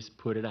always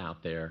put it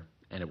out there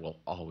and it will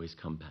always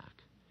come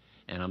back.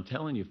 And I'm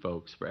telling you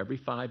folks, for every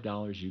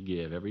 $5 you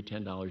give, every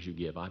 $10 you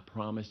give, I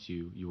promise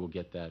you, you will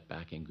get that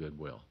back in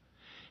goodwill.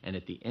 And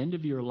at the end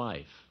of your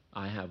life,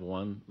 I have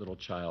one little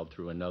child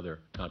through another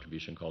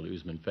contribution called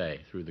Usman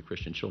Faye through the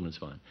Christian Children's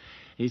Fund.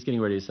 He's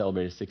getting ready to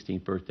celebrate his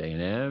 16th birthday,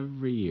 and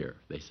every year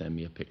they send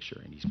me a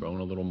picture, and he's growing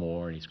a little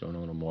more, and he's growing a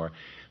little more.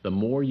 The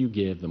more you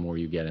give, the more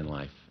you get in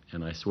life,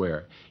 and I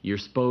swear, you're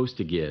supposed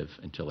to give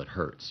until it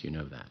hurts. You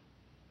know that.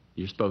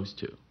 You're supposed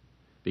to,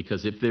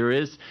 because if there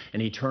is an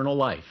eternal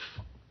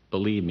life,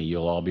 believe me,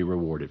 you'll all be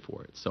rewarded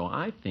for it. So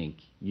I think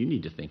you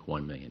need to think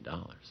 $1 million.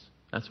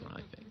 That's what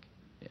I think.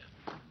 Yeah.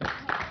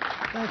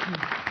 Thank you.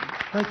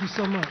 Thank you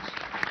so much.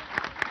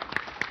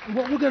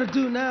 What we're going to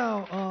do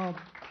now,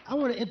 I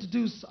want to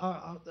introduce,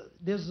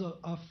 there's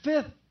a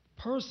 5th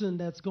person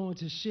that's going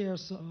to share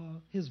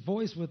his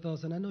voice with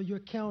us, and I know you're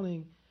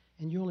counting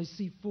and you only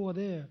see 4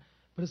 there,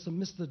 but it's a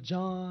Mr.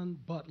 John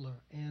Butler.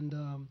 And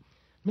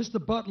Mr.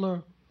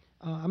 Butler,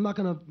 I'm not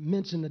going to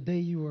mention the day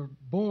you were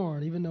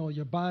born, even though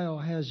your bio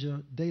has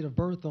your date of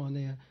birth on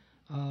there,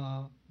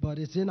 but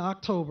it's in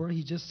October.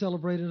 He just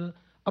celebrated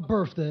a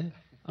birthday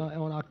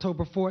on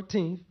October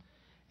 14th.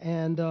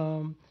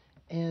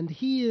 And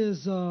he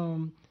is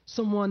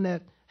someone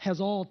that has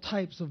all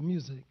types of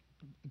music,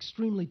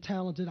 extremely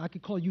talented. I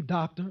could call you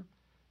doctor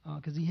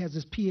because he has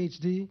his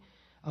PhD.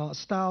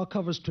 Style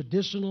covers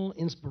traditional,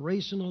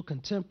 inspirational,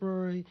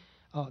 contemporary,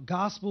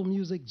 gospel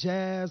music,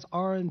 jazz,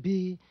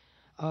 R&B.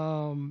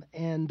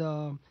 Carl,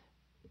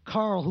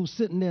 who's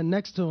sitting there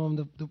next to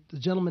him, the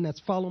gentleman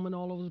that's following him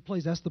all over the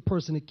place, that's the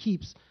person that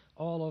keeps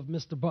all of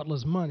Mr.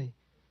 Butler's money.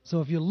 So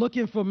if you're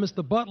looking for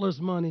Mr. Butler's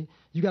money,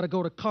 you got to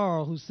go to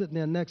Carl, who's sitting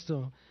there next to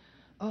him.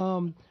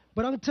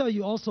 But I'm going to tell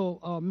you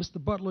also,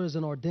 Mr. Butler is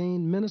an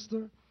ordained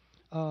minister.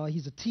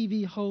 He's a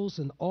TV host,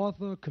 an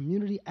author,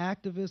 community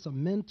activist, a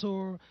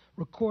mentor,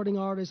 recording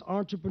artist,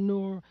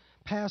 entrepreneur,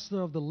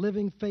 pastor of the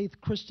Living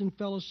Faith Christian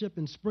Fellowship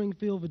in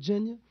Springfield,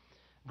 Virginia,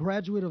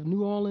 graduate of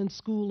New Orleans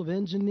School of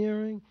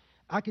Engineering.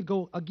 I could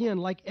go, again,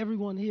 like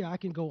everyone here, I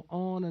can go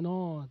on and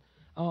on.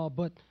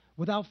 But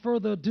without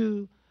further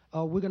ado,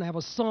 we're going to have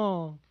a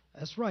song.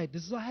 That's right,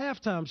 this is a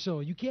halftime show.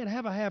 You can't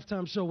have a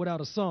halftime show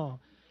without a song.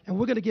 And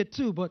we're going to get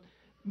two, but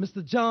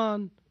Mr.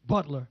 John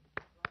Butler.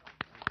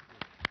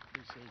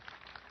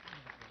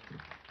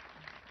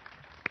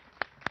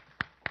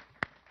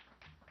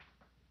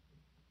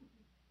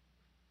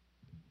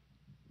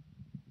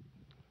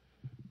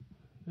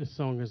 This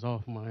song is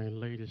off my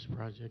latest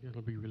project.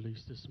 It'll be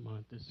released this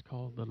month. It's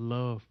called The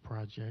Love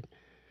Project,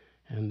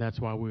 and that's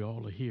why we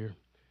all are here,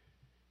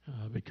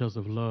 because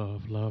of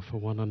love for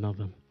one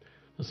another.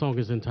 The song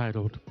is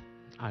entitled,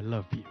 I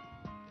Love You.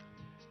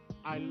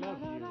 I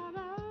love you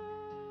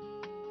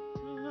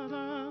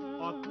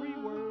are three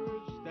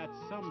words that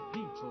some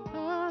people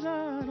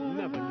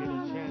never get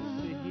a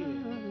chance to hear.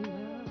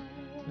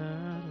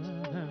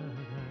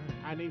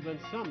 And even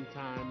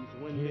sometimes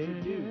when they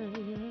do,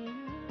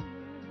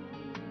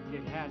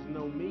 it has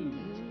no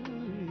meaning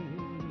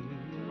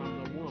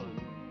from the one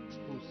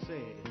who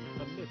said,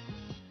 listen,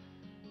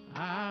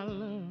 I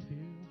love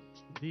you.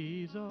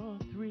 These are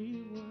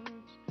three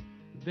words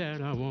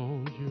that I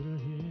want you to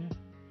hear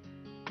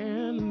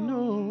and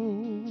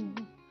know,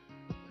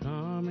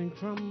 coming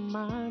from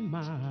my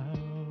mouth.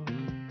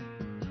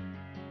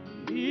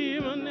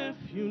 Even if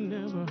you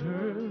never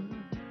heard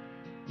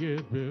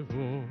it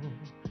before,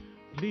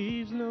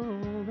 please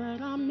know that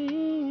I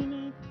mean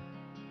it.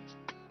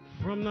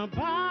 From the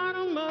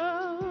bottom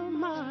of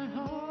my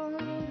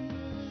heart,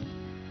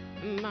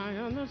 and I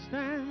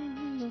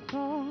understand the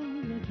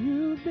thought that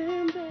you've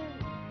been there,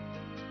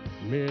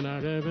 may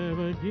not have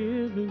ever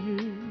given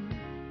you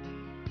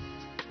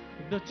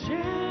the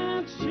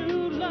chance to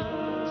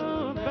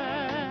love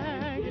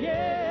back,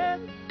 yeah.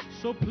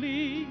 So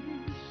please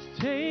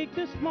take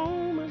this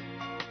moment,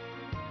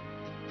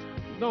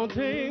 don't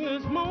take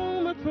this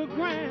moment for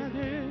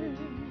granted.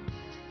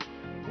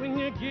 When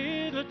you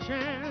get a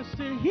chance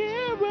to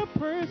hear a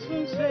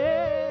person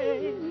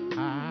say,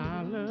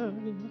 I love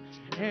you,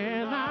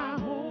 and I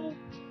hope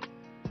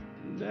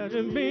that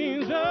it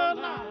means a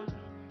lot,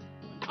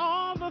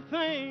 all the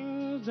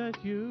things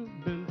that you've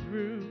been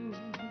through.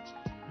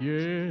 Yeah,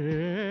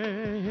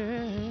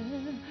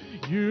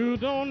 you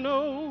don't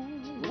know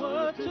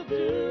what to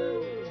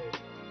do.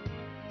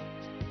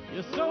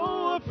 You're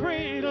so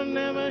afraid of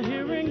never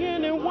hearing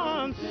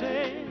anyone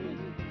say,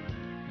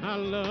 I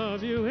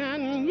love you,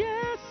 and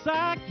yes,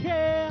 I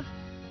care.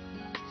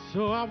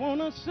 So I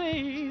want to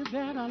say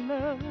that I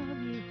love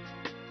you.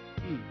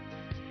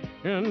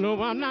 And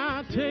no, I'm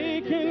not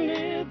taking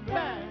it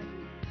back,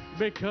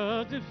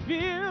 because it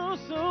feels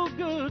so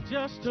good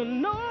just to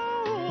know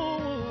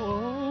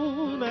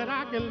that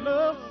I can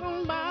love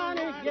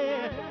somebody,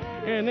 yeah.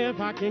 And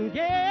if I can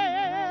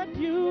get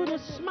you to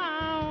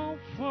smile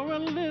for a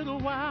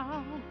little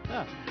while,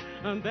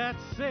 and that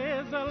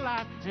says a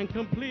lot and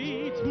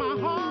completes my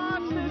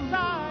heart's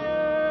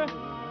desire.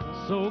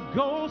 So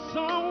go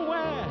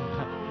somewhere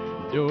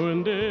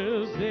during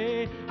this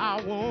day.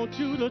 I want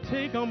you to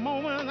take a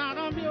moment out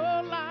of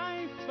your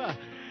life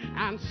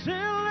and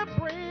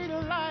celebrate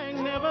like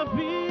never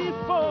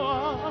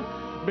before,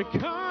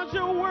 because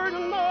you're worth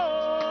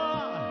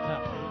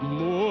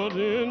more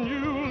than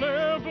you'll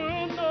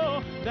ever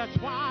know. That's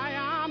why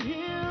I'm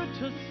here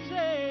to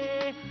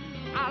say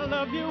I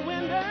love you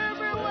in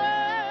every way.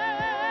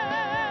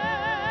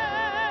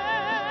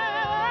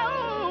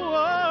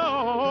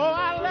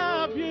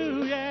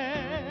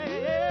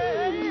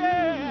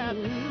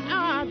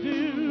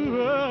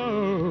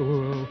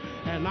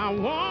 I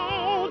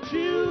want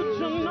you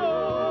to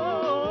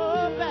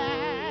know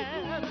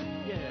that,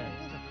 yes,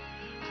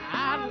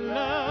 I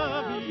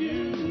love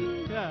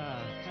you, yeah.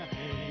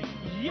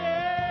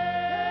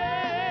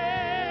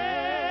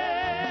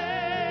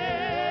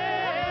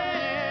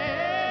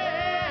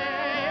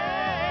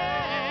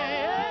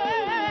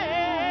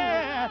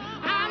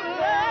 I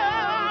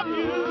love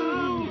you,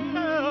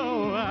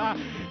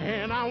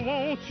 and I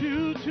want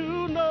you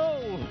to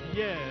know,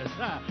 yes,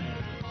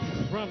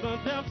 from the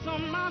depths of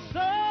my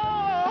soul,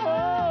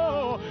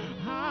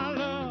 I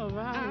love,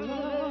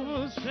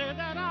 say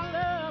that I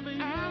love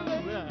you. I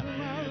love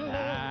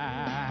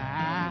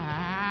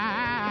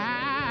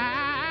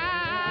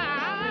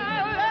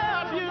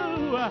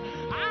you.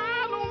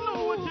 I don't know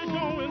what you're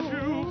going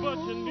through, but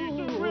you need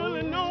to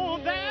really know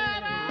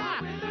that I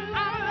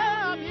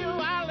love you.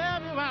 I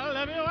love you. I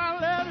love you. I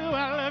love you.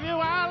 I love you.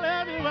 I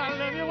love you. I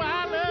love you.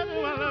 I love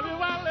you. I love you.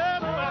 I love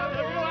you. I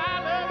love you. I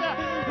love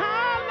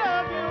you. I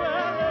love you.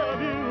 I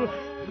love you.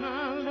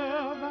 I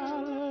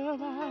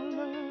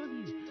love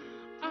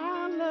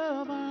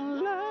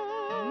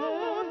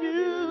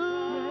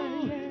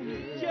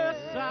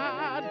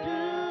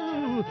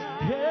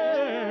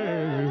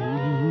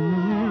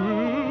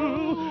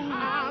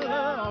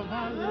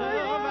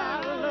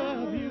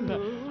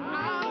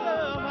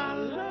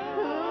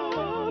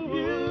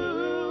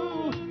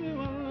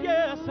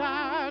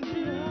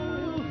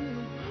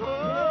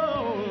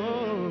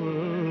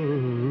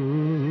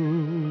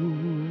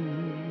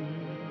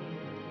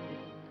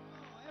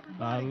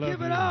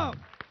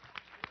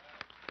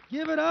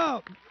Give it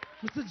up.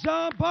 Mr.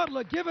 John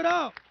Butler, give it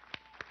up.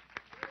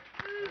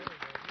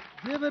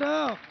 Give it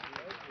up.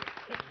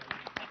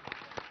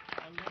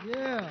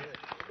 Yeah.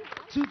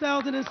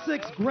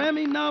 2006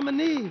 Grammy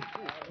nominee,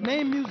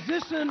 named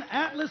Musician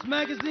Atlas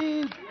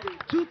Magazine's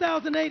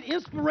 2008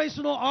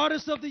 Inspirational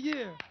Artist of the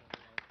Year.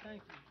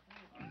 Thank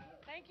you.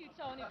 Thank you,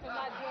 Tony, for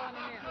not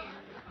joining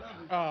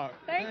in.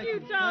 Thank you,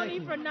 Tony,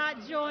 for not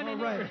joining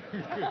All right.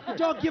 in.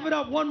 Y'all give it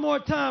up one more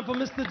time for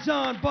Mr.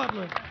 John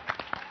Butler.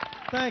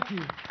 Thank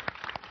you.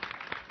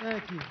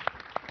 Thank you.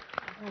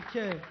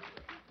 Okay.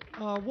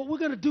 What we're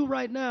going to do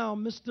right now,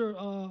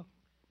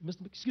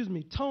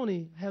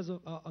 Tony has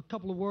a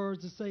couple of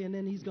words to say, and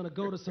then he's going to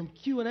go to some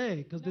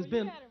Q&A because there's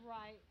been. You got it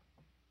right.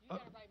 You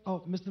got it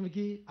right. Mr.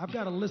 McGee, I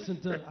got to listen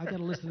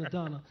to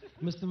Donna.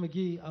 Mr.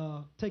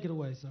 McGee, take it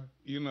away, sir.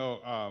 You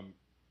know,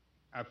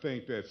 I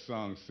think that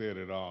song said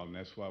it all, and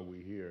that's why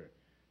we're here.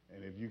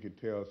 And if you can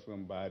tell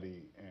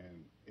somebody,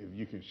 and if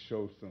you can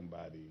show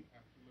somebody,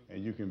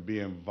 and you can be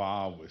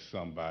involved with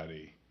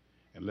somebody,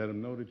 and let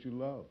them know that you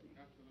love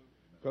them.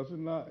 Because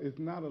it's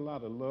not a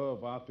lot of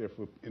love out there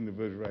for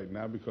individuals right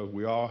now because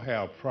we all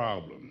have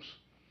problems.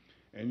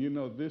 And you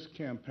know, this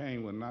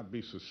campaign will not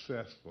be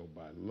successful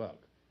by luck.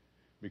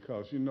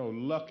 Because you know,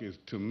 luck is,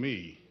 to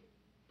me,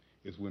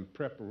 is when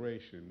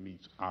preparation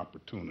meets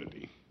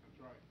opportunity.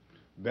 That's right.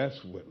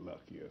 That's what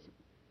luck is.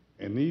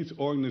 And these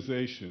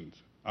organizations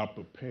are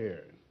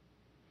prepared.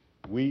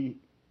 We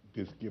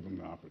just give them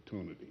the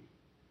opportunity.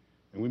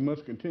 And we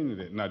must continue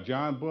that. Now,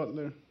 John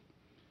Butler,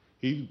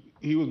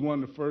 he was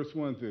one of the first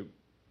ones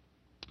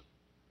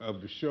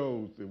of the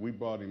shows that we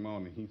brought him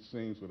on, and he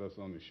sings with us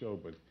on the show,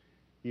 but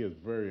he is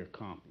very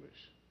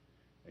accomplished.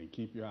 And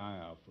keep your eye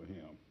out for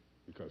him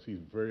because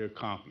he's very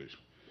accomplished.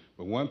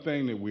 But one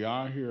thing that we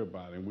are here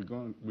about, and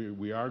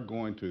we are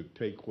going to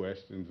take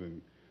questions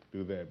and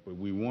do that, but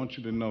we want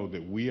you to know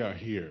that we are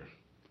here.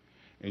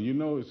 And you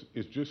know,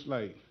 it's just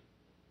like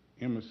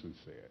Emerson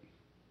said,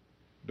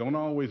 don't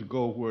always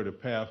go where the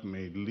path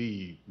may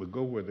lead, but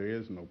go where there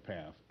is no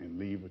path and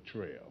leave a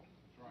trail.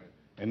 That's right.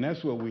 And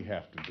that's what we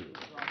have to do.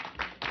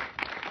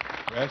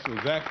 That's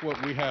exactly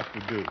what we have to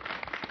do.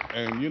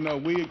 And you know,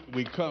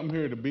 we come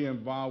here to be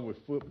involved with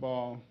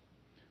football,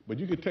 but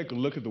you can take a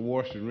look at the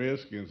Washington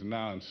Redskins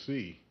now and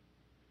see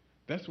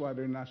that's why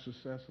they're not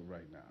successful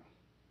right now.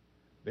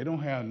 They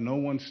don't have no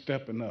one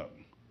stepping up.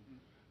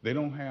 They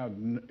don't have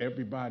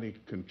everybody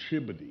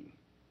contributing.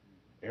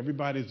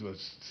 Everybody's a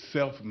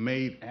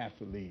self-made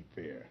athlete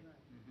there.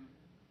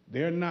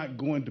 They're not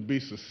going to be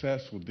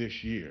successful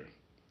this year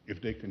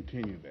if they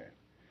continue that.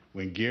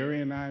 When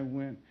Gary and I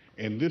went,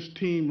 and this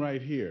team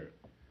right here,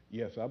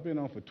 yes, I've been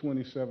on for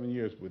 27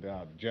 years.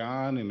 Without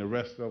John and the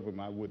rest of them,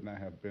 I would not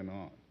have been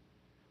on.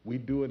 We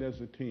do it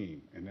as a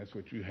team, and that's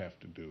what you have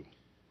to do.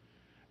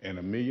 And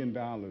 $1 million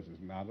is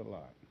not a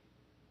lot.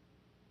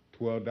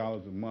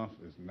 $12 a month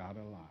is not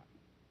a lot.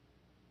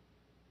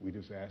 We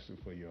just asking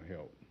for your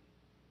help.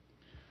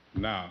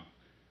 Now,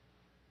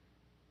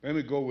 let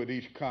me go with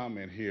each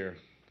comment here.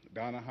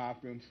 Donna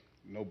Hopkins,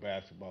 no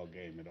basketball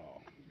game at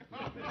all.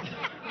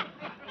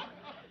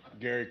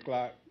 Gary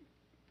Clark,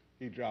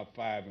 he dropped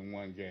 5 in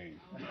one game.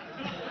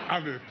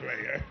 I'm just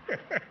playing.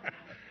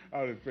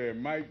 I'm just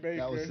playing. Mike Baker.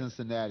 That was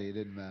Cincinnati. It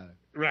didn't matter.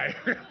 Right.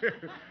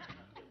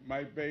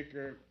 Mike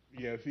Baker,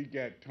 yes, he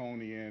got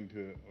Tony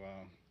into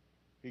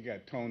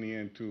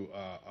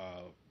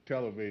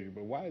television.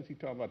 But why is he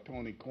talking about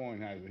Tony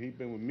Kornheiser? He's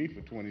been with me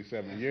for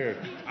 27 years.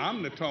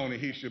 I'm the Tony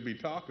he should be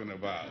talking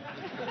about.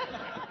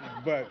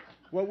 But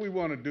what we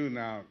want to do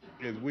now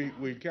is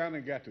we kind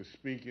of got to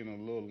speaking a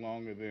little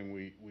longer than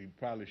we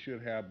probably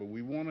should have, but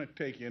we want to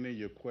take any of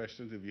your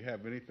questions. If you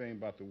have anything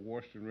about the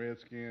Washington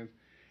Redskins,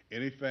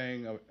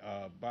 anything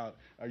about,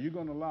 are you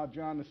going to allow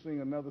John to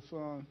sing another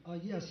song?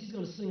 Yes, he's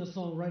going to sing a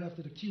song right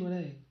after the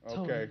Q&A.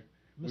 Okay.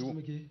 Tony, Mr.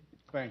 McGee.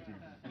 Thank you.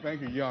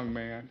 Thank you, young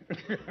man.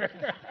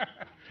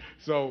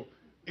 So,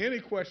 any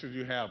questions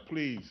you have,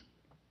 please.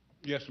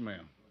 Yes,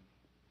 ma'am.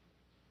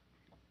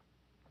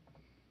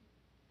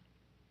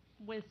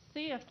 With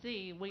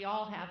CFC, we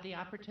all have the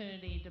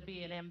opportunity to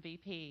be an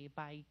MVP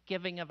by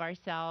giving of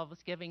ourselves,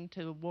 giving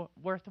to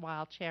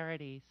worthwhile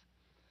charities.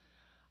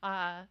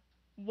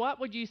 What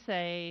would you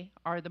say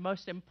are the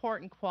most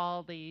important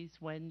qualities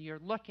when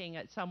you're looking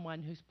at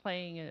someone who's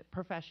playing at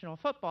professional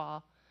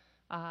football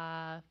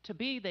to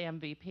be the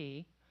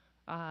MVP?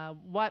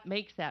 What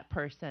makes that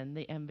person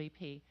the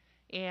MVP?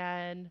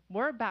 And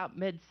we're about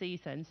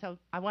mid-season, so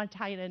I want to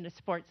tie it into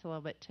sports a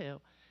little bit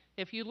too.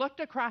 If you looked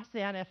across the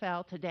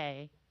NFL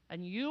today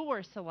and you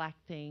were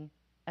selecting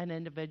an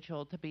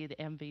individual to be the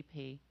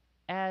MVP,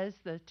 as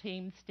the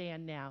teams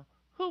stand now,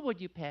 who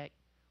would you pick?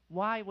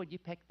 Why would you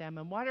pick them?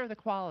 And what are the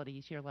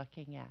qualities you're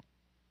looking at?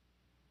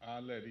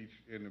 I'll let each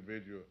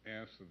individual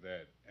answer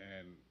that.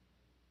 And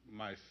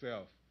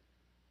myself,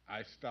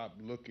 I stopped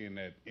looking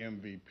at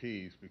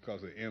MVPs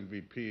because an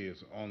MVP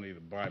is only the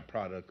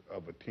byproduct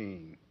of a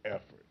team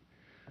effort.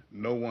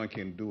 No one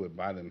can do it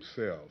by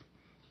themselves.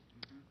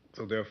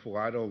 So therefore,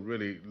 I don't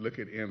really look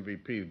at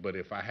MVPs, but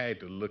if I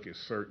had to look at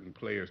certain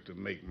players to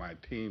make my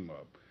team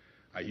up,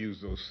 I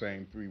use those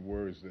same three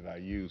words that I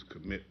use: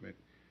 commitment,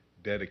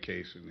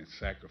 dedication, and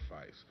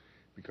sacrifice.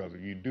 Because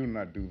if you do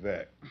not do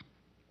that,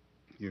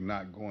 you're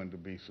not going to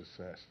be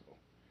successful.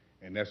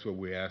 And that's what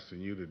we're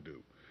asking you to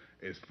do.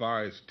 As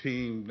far as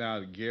team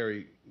now,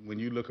 Gary, when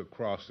you look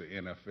across the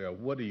NFL,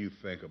 what do you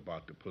think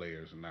about the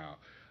players now?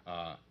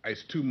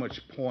 It's too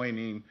much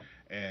pointing,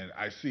 and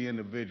I see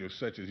individuals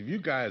such as, if you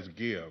guys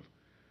give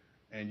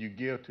and you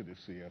give to the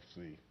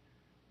CFC,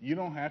 you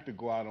don't have to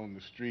go out on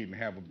the street and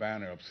have a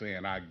banner up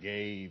saying I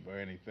gave or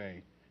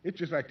anything. It's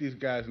just like these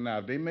guys now.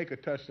 If they make a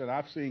touchdown,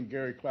 I've seen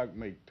Gary Clark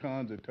make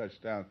tons of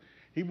touchdowns.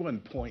 He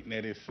wasn't pointing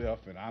at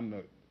himself, and I'm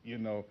the,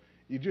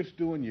 you're just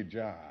doing your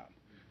job.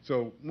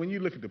 So when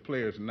you look at the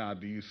players now,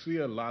 do you see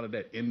a lot of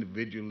that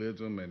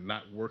individualism and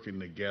not working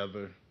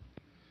together?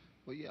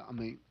 Well, yeah, I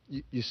mean,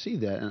 you see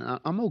that, and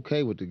I'm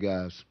okay with the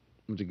guys.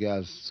 When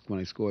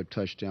they score a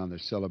touchdown, they're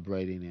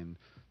celebrating, and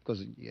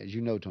because as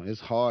you know, Tony,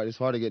 it's hard. It's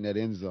hard to get in that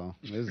end zone.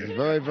 It's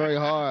very, very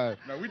hard.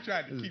 No, we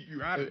tried to keep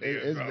you out of the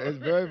end zone. It's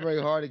very,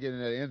 very hard to get in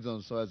that end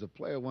zone. So as a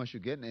player, once you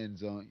get in the end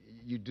zone,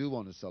 you do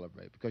want to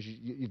celebrate because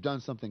you've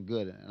done something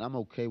good, and I'm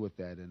okay with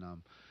that.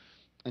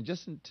 And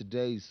just in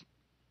today's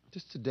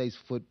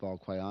football,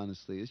 quite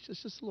honestly, it's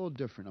just a little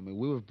different. I mean,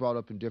 we were brought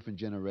up in different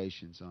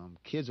generations.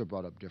 Kids are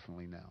brought up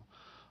differently now.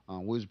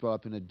 We was brought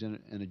up in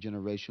a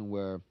generation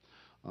where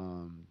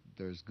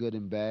there's good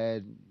and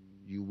bad.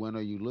 You win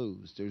or you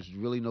lose. There's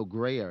really no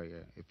gray area.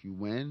 If you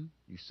win,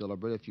 you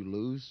celebrate. If you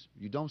lose,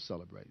 you don't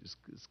celebrate.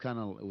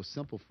 It was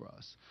simple for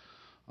us.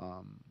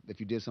 If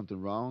you did something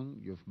wrong,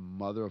 your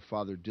mother or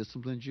father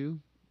disciplined you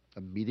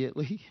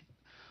immediately.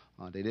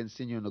 They didn't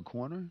send you in the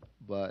corner.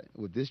 But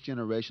with this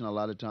generation, a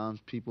lot of times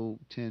people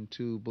tend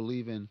to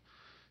believe in,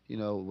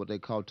 what they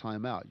call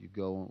timeout. You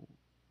go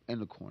in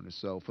the corner.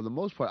 So for the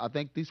most part, I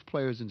think these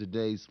players in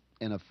today's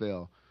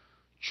NFL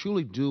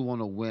truly do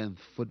want to win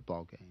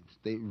football games.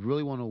 They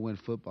really want to win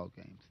football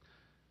games.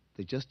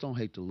 They just don't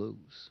hate to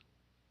lose.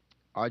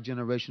 Our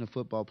generation of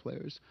football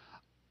players,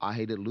 I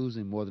hated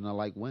losing more than I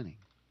like winning.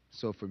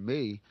 So for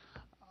me,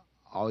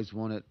 I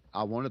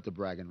wanted the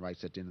bragging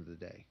rights at the end of the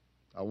day.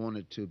 I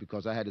wanted to,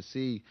 because I had to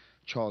see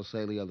Charles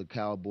Haley of the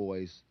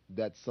Cowboys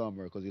that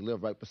summer because he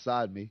lived right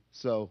beside me.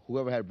 So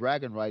whoever had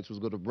bragging rights was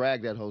going to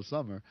brag that whole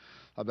summer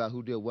about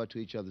who did what to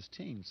each other's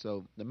team.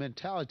 So the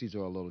mentalities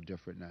are a little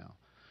different now.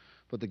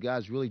 But the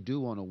guys really do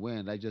want to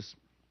win. At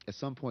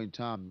some point in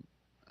time,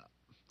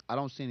 I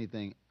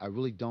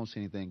really don't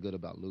see anything good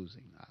about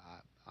losing.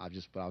 I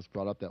was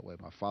brought up that way.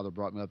 My father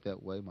brought me up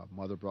that way. My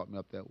mother brought me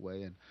up that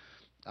way. And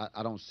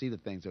I don't see the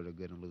things that are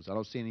good in losing. I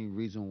don't see any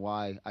reason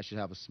why I should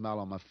have a smile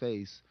on my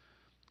face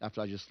after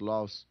I just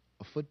lost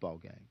a football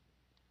game.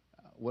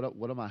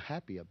 What am I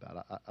happy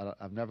about?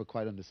 I've never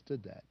quite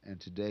understood that. And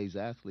today's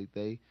athlete,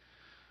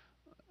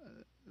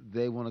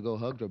 they want to go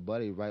hug their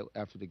buddy right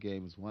after the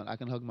game is won. I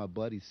can hug my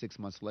buddy 6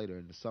 months later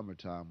in the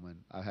summertime when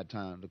I had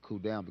time to cool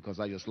down because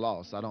I just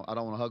lost. I don't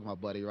want to hug my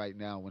buddy right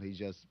now when he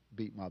just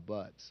beat my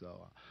butt.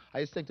 So I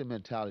just think the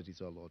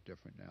mentalities are a little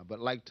different now. But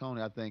like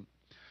Tony, I think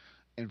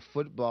in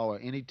football or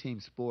any team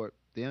sport,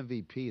 the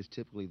MVP is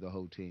typically the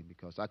whole team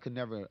because I could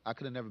have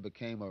never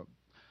became a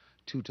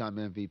two-time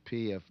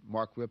MVP if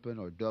Mark Rippon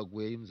or Doug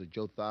Williams or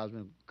Joe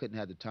Theismann couldn't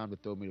have the time to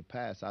throw me the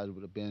pass. I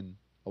wouldn't have been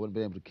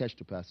able to catch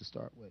the pass to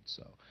start with.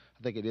 So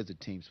I think it is a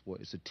team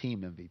sport. It's a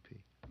team MVP.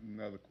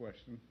 Another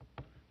question.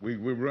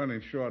 We're running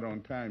short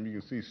on time. You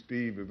can see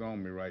Steve is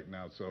on me right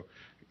now. So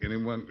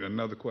anyone,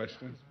 another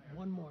question?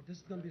 One more. This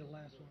is going to be the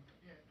last one.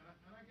 Yeah,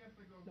 and I guess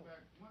it goes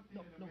back. One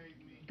thing that made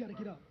me. You got to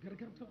get up. You got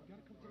to get up. You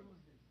got to come to the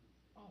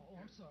Oh,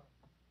 I'm sorry.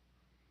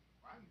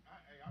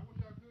 I wish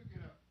I could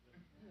get up.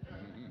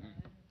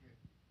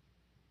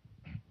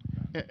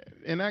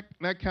 And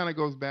that kind of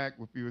goes back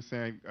what you were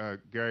saying,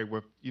 Gary,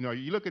 with,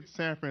 you look at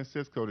San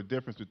Francisco, the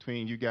difference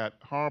between you got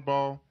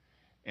Harbaugh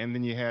and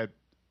then you had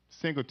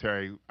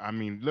Singletary. I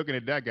mean, looking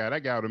at that guy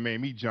would have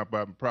made me jump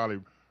up and probably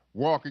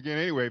walk again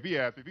anyway. If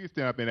he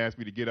stand up and asked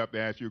me to get up to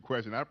ask you a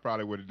question, I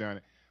probably would have done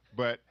it.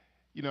 But,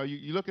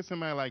 you look at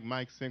somebody like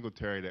Mike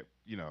Singletary that,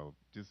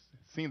 just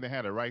seemed to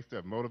have the right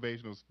stuff,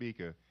 motivational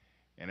speaker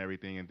and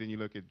everything. And then you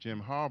look at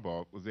Jim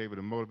Harbaugh, was able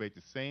to motivate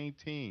the same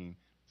team,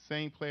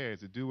 same players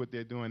to do what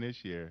they're doing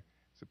this year,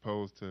 as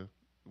opposed to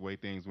the way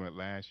things went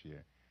last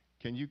year.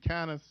 Can you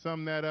kind of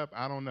sum that up?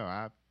 I don't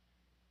know.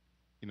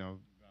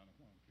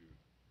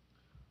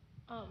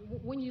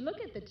 When you look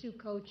at the two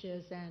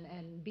coaches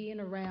and being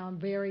around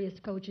various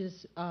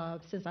coaches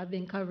since I've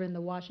been covering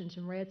the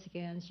Washington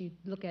Redskins, you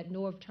look at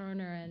Norv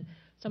Turner and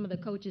some of the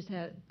coaches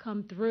have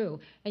come through,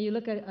 and you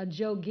look at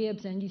Joe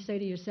Gibbs and you say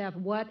to yourself,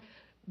 what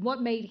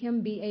made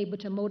him be able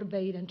to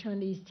motivate and turn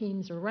these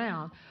teams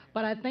around?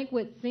 But I think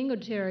with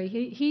Singletary,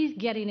 he's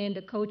getting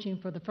into coaching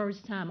for the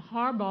first time.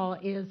 Harbaugh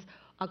is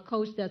a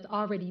coach that's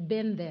already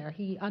been there.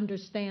 He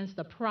understands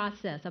the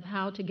process of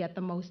how to get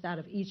the most out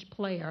of each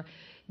player.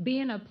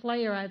 Being a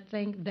player, I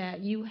think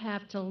that you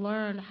have to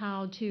learn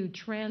how to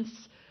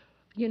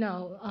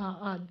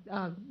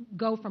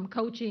go from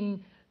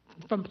coaching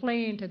from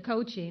playing to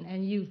coaching,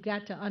 and you've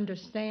got to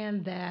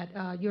understand that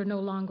you're no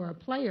longer a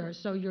player.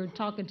 So you're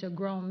talking to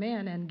grown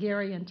men, and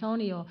Gary and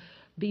Tony will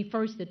be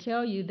first to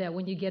tell you that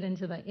when you get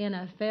into the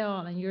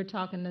NFL and you're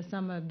talking to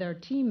some of their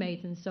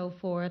teammates and so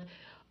forth,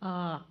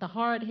 the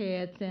hard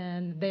heads,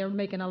 and they're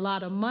making a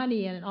lot of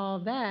money and all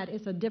that,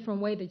 it's a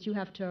different way that you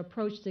have to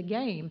approach the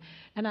game.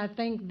 And I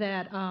think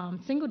that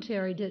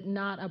Singletary did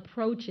not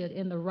approach it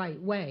in the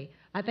right way.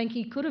 I think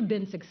he could have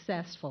been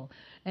successful,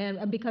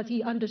 and because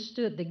he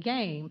understood the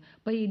game,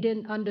 but he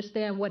didn't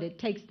understand what it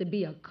takes to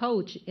be a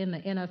coach in the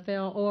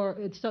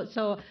NFL.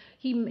 So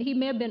he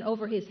may have been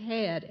over his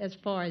head as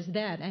far as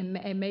that, and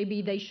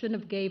maybe they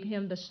shouldn't have gave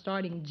him the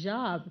starting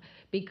job,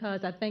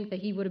 because I think that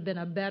he would have been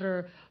a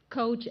better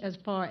coach as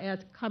far as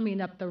coming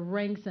up the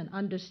ranks and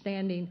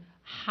understanding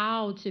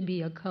how to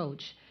be a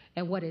coach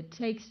and what it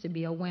takes to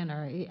be a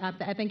winner.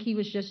 I think he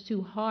was just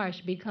too harsh,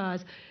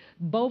 because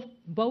both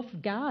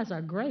guys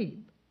are great,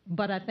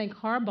 but I think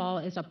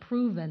Harbaugh is a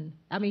proven.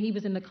 I mean, he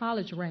was in the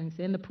college ranks,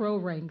 in the pro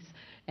ranks,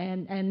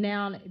 and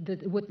now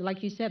with,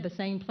 like you said, the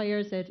same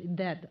players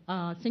that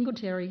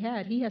Singletary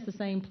had. He has the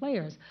same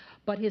players,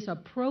 but his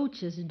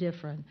approach is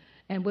different.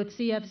 And with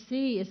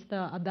CFC, it's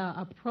the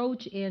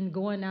approach in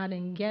going out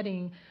and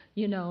getting,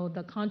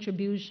 the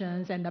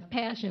contributions and the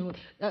passion.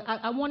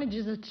 I wanted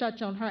just to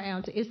touch on her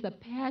answer. It's the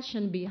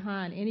passion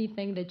behind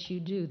anything that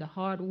you do, the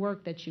hard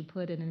work that you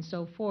put in and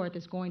so forth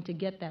is going to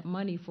get that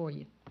money for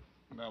you.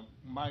 Now,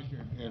 Mike,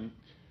 and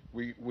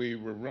we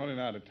were running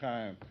out of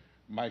time.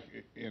 Mike,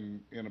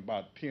 in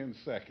about 10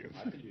 seconds,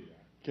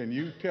 can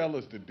you tell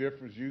us the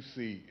difference you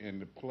see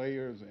in the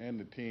players and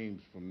the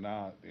teams from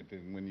now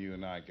and when you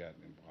and I got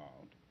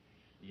involved?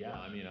 Yeah,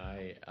 I mean,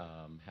 I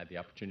had the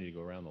opportunity to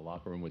go around the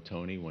locker room with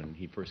Tony when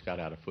he first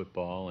got out of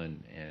football,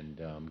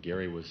 and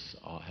Gary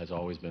has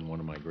always been one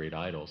of my great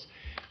idols.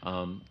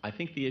 I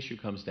think the issue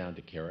comes down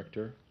to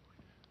character.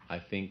 I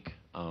think,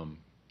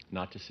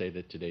 not to say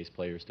that today's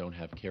players don't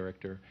have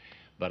character,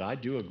 but I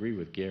do agree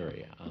with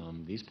Gary.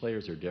 These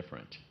players are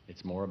different.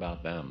 It's more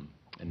about them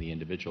and the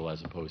individual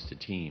as opposed to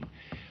team.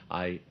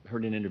 I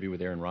heard an interview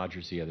with Aaron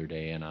Rodgers the other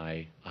day, and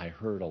I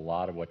heard a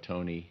lot of what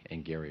Tony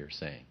and Gary are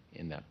saying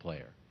in that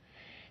player.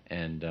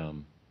 And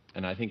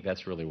I think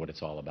that's really what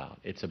it's all about.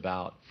 It's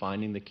about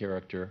finding the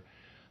character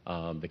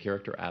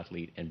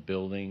athlete, and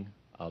building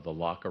the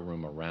locker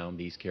room around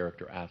these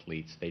character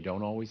athletes. They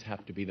don't always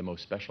have to be the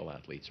most special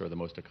athletes or the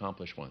most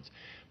accomplished ones,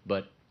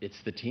 but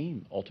it's the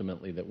team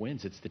ultimately that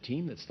wins. It's the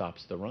team that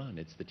stops the run.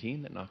 It's the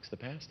team that knocks the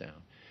pass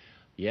down.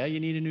 Yeah, you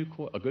need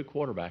a good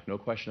quarterback, no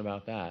question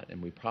about that,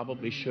 and we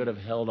probably should have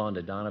held on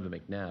to Donovan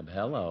McNabb.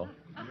 Hello.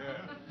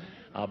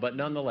 But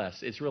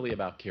nonetheless, it's really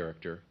about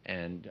character,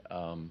 and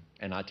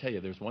I tell you,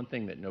 there's one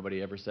thing that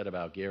nobody ever said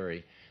about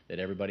Gary that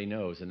everybody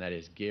knows, and that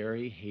is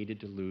Gary hated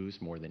to lose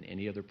more than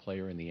any other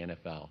player in the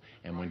NFL.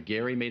 And when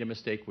Gary made a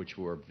mistake, which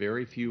were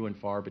very few and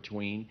far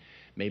between,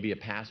 maybe a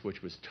pass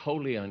which was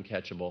totally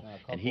uncatchable,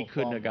 and he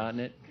couldn't have gotten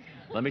it,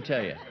 let me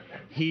tell you,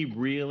 he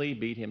really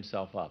beat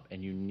himself up,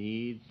 and you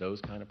need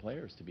those kind of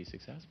players to be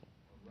successful.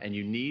 And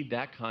you need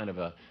that kind of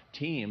a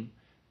team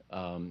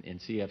in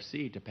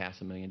CFC to pass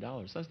 $1 million.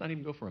 Let's not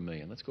even go for $1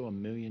 million. Let's go $1.2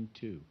 million.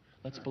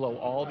 Let's blow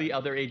all the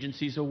other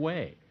agencies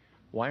away.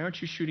 Why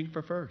aren't you shooting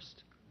for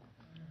first?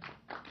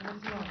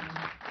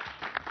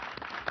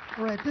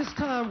 All right, this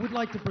time we'd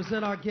like to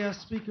present our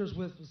guest speakers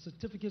with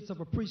certificates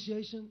of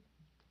appreciation.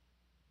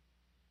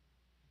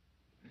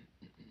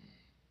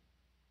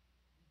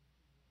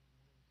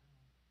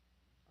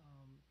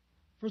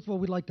 First of all,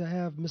 we'd like to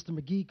have Mr.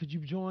 McGee. Could you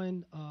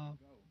join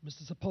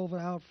Mr. Sepulveda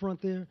out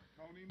front there?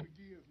 Tony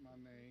McGee is my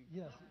name.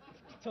 Yes,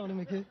 Tony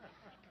McGee.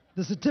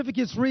 The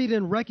certificates read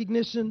in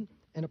recognition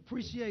and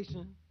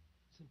appreciation.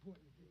 It's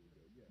important.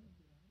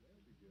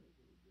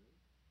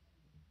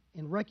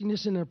 In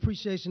recognition and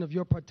appreciation of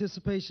your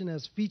participation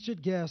as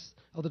featured guests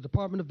of the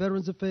Department of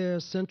Veterans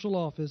Affairs Central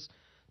Office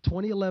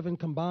 2011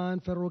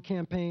 Combined Federal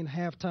Campaign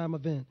Halftime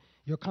Event.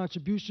 Your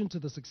contribution to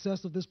the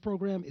success of this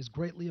program is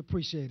greatly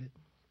appreciated.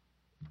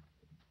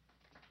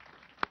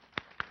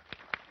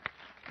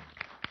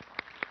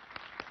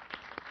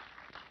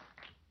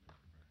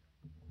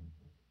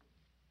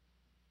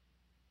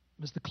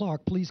 Mr.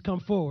 Clark, please come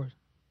forward.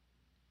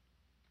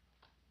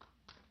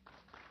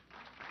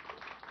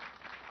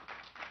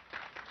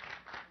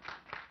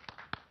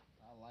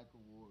 I like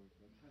awards.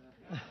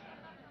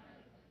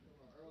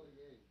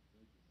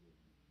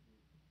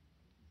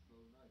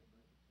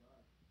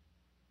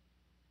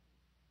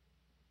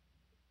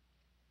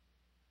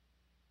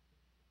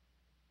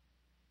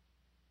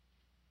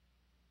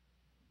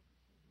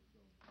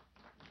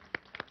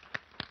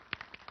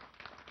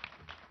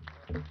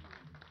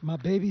 My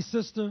baby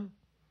sister,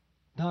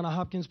 Donna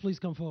Hopkins, please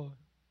come forward.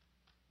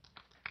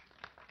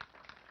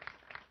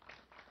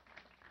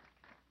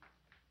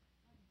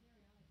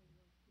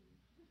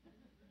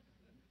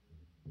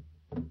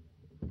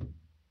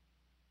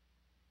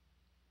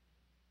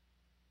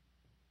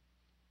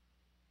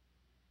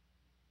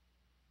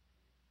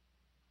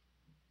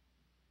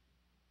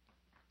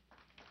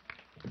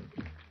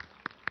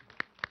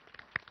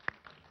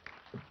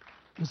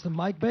 Mr.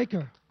 Mike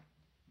Baker,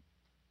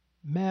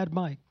 Mad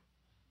Mike.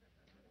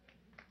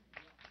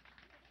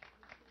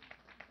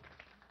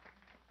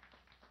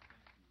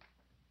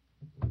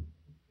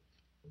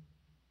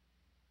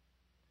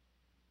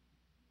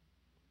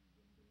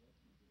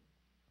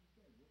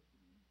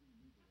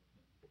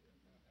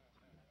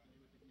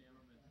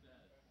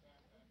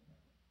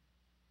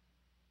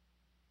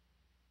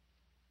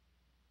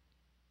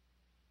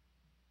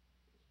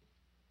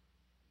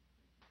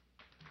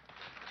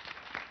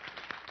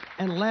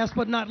 And last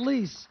but not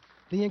least,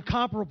 the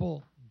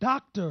incomparable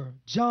Dr.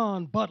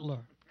 John Butler.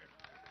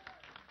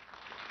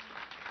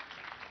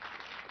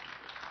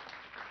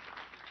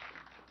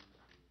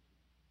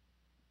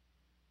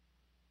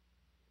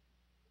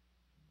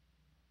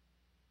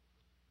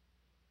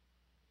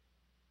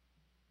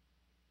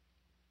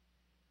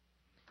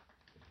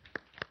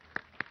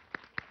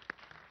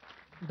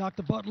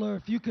 Dr. Butler,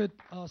 if you could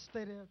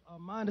stay there.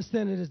 My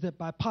understanding is that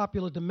by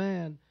popular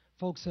demand,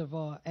 folks have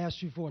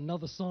asked you for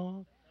another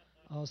song.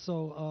 We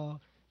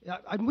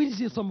need to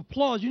see some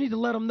applause. You need to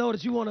let them know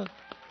that you want to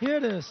hear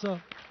this. Okay.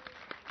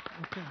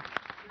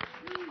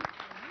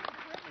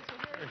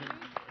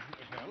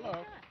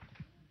 Hello.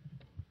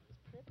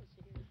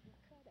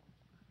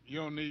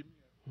 You don't need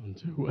me. 1,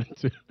 2, 1,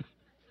 2.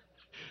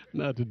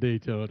 Not today,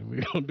 Tony.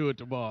 We're going to do it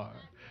tomorrow.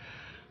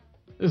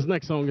 This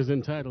next song is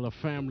entitled A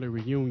Family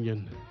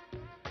Reunion.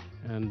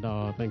 And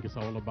I think it's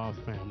all about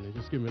family.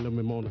 Just give me a little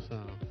bit more of the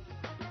sound.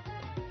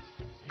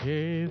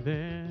 Hey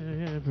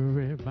there,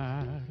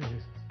 everybody.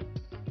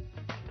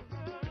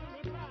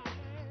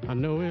 I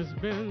know it's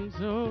been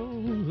so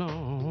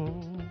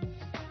long.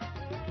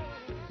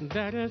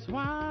 That is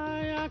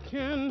why I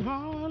can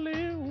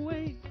hardly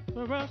wait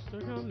for us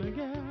to come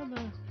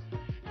together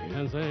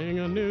and sing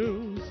a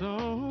new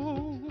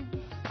song.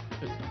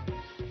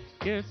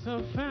 It's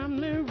a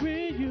family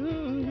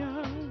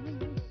reunion.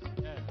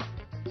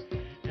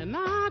 And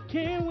I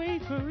can't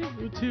wait for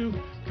you to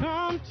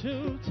come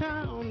to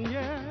town,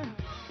 yeah.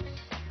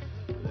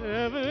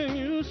 Whatever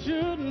you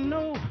should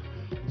know,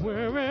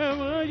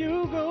 wherever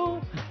you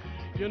go,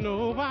 you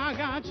know I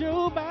got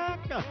your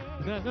back.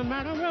 As a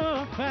matter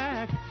of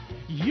fact,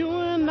 you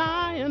and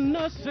I and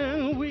us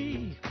and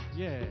we,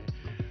 yeah,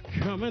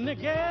 coming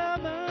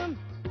together,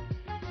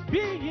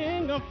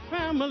 being a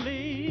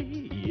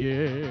family,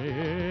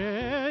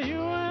 yeah.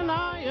 You and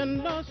I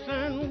and us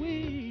and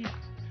we,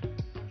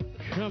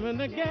 coming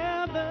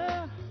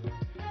together,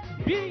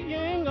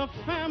 being a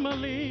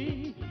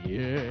family,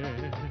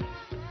 yeah.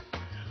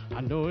 I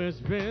know it's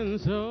been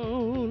so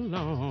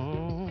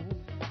long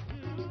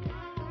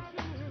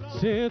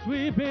since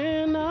we've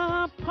been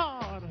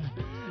apart.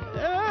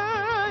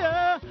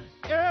 Yeah,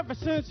 ever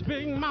since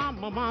Big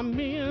Mama,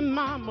 me and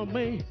Mama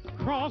May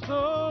crossed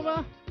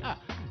over,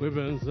 we've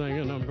been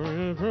singing a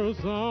brand new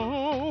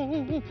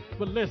song.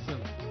 But listen,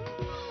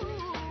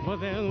 but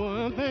there's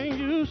one thing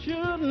you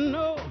should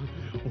know.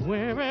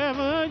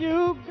 Wherever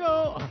you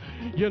go,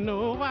 you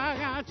know I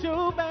got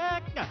your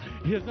back.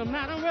 As a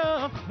matter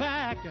of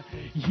fact,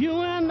 you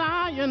and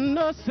I and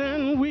us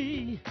and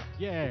we,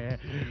 yeah,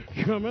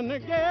 coming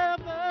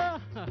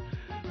together,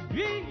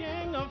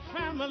 being a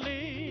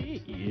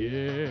family,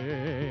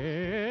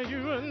 yeah.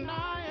 You and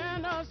I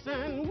and us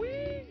and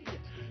we,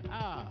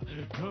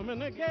 coming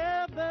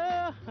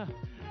together,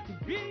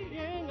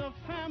 being a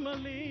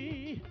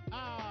family,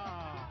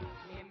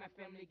 Me and my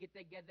family get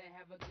together,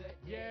 have a good day.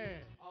 Yeah.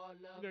 All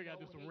love, You know, you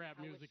gotta no do some hate, rap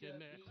how it music in should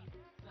there. be.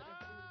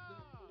 Southern food, good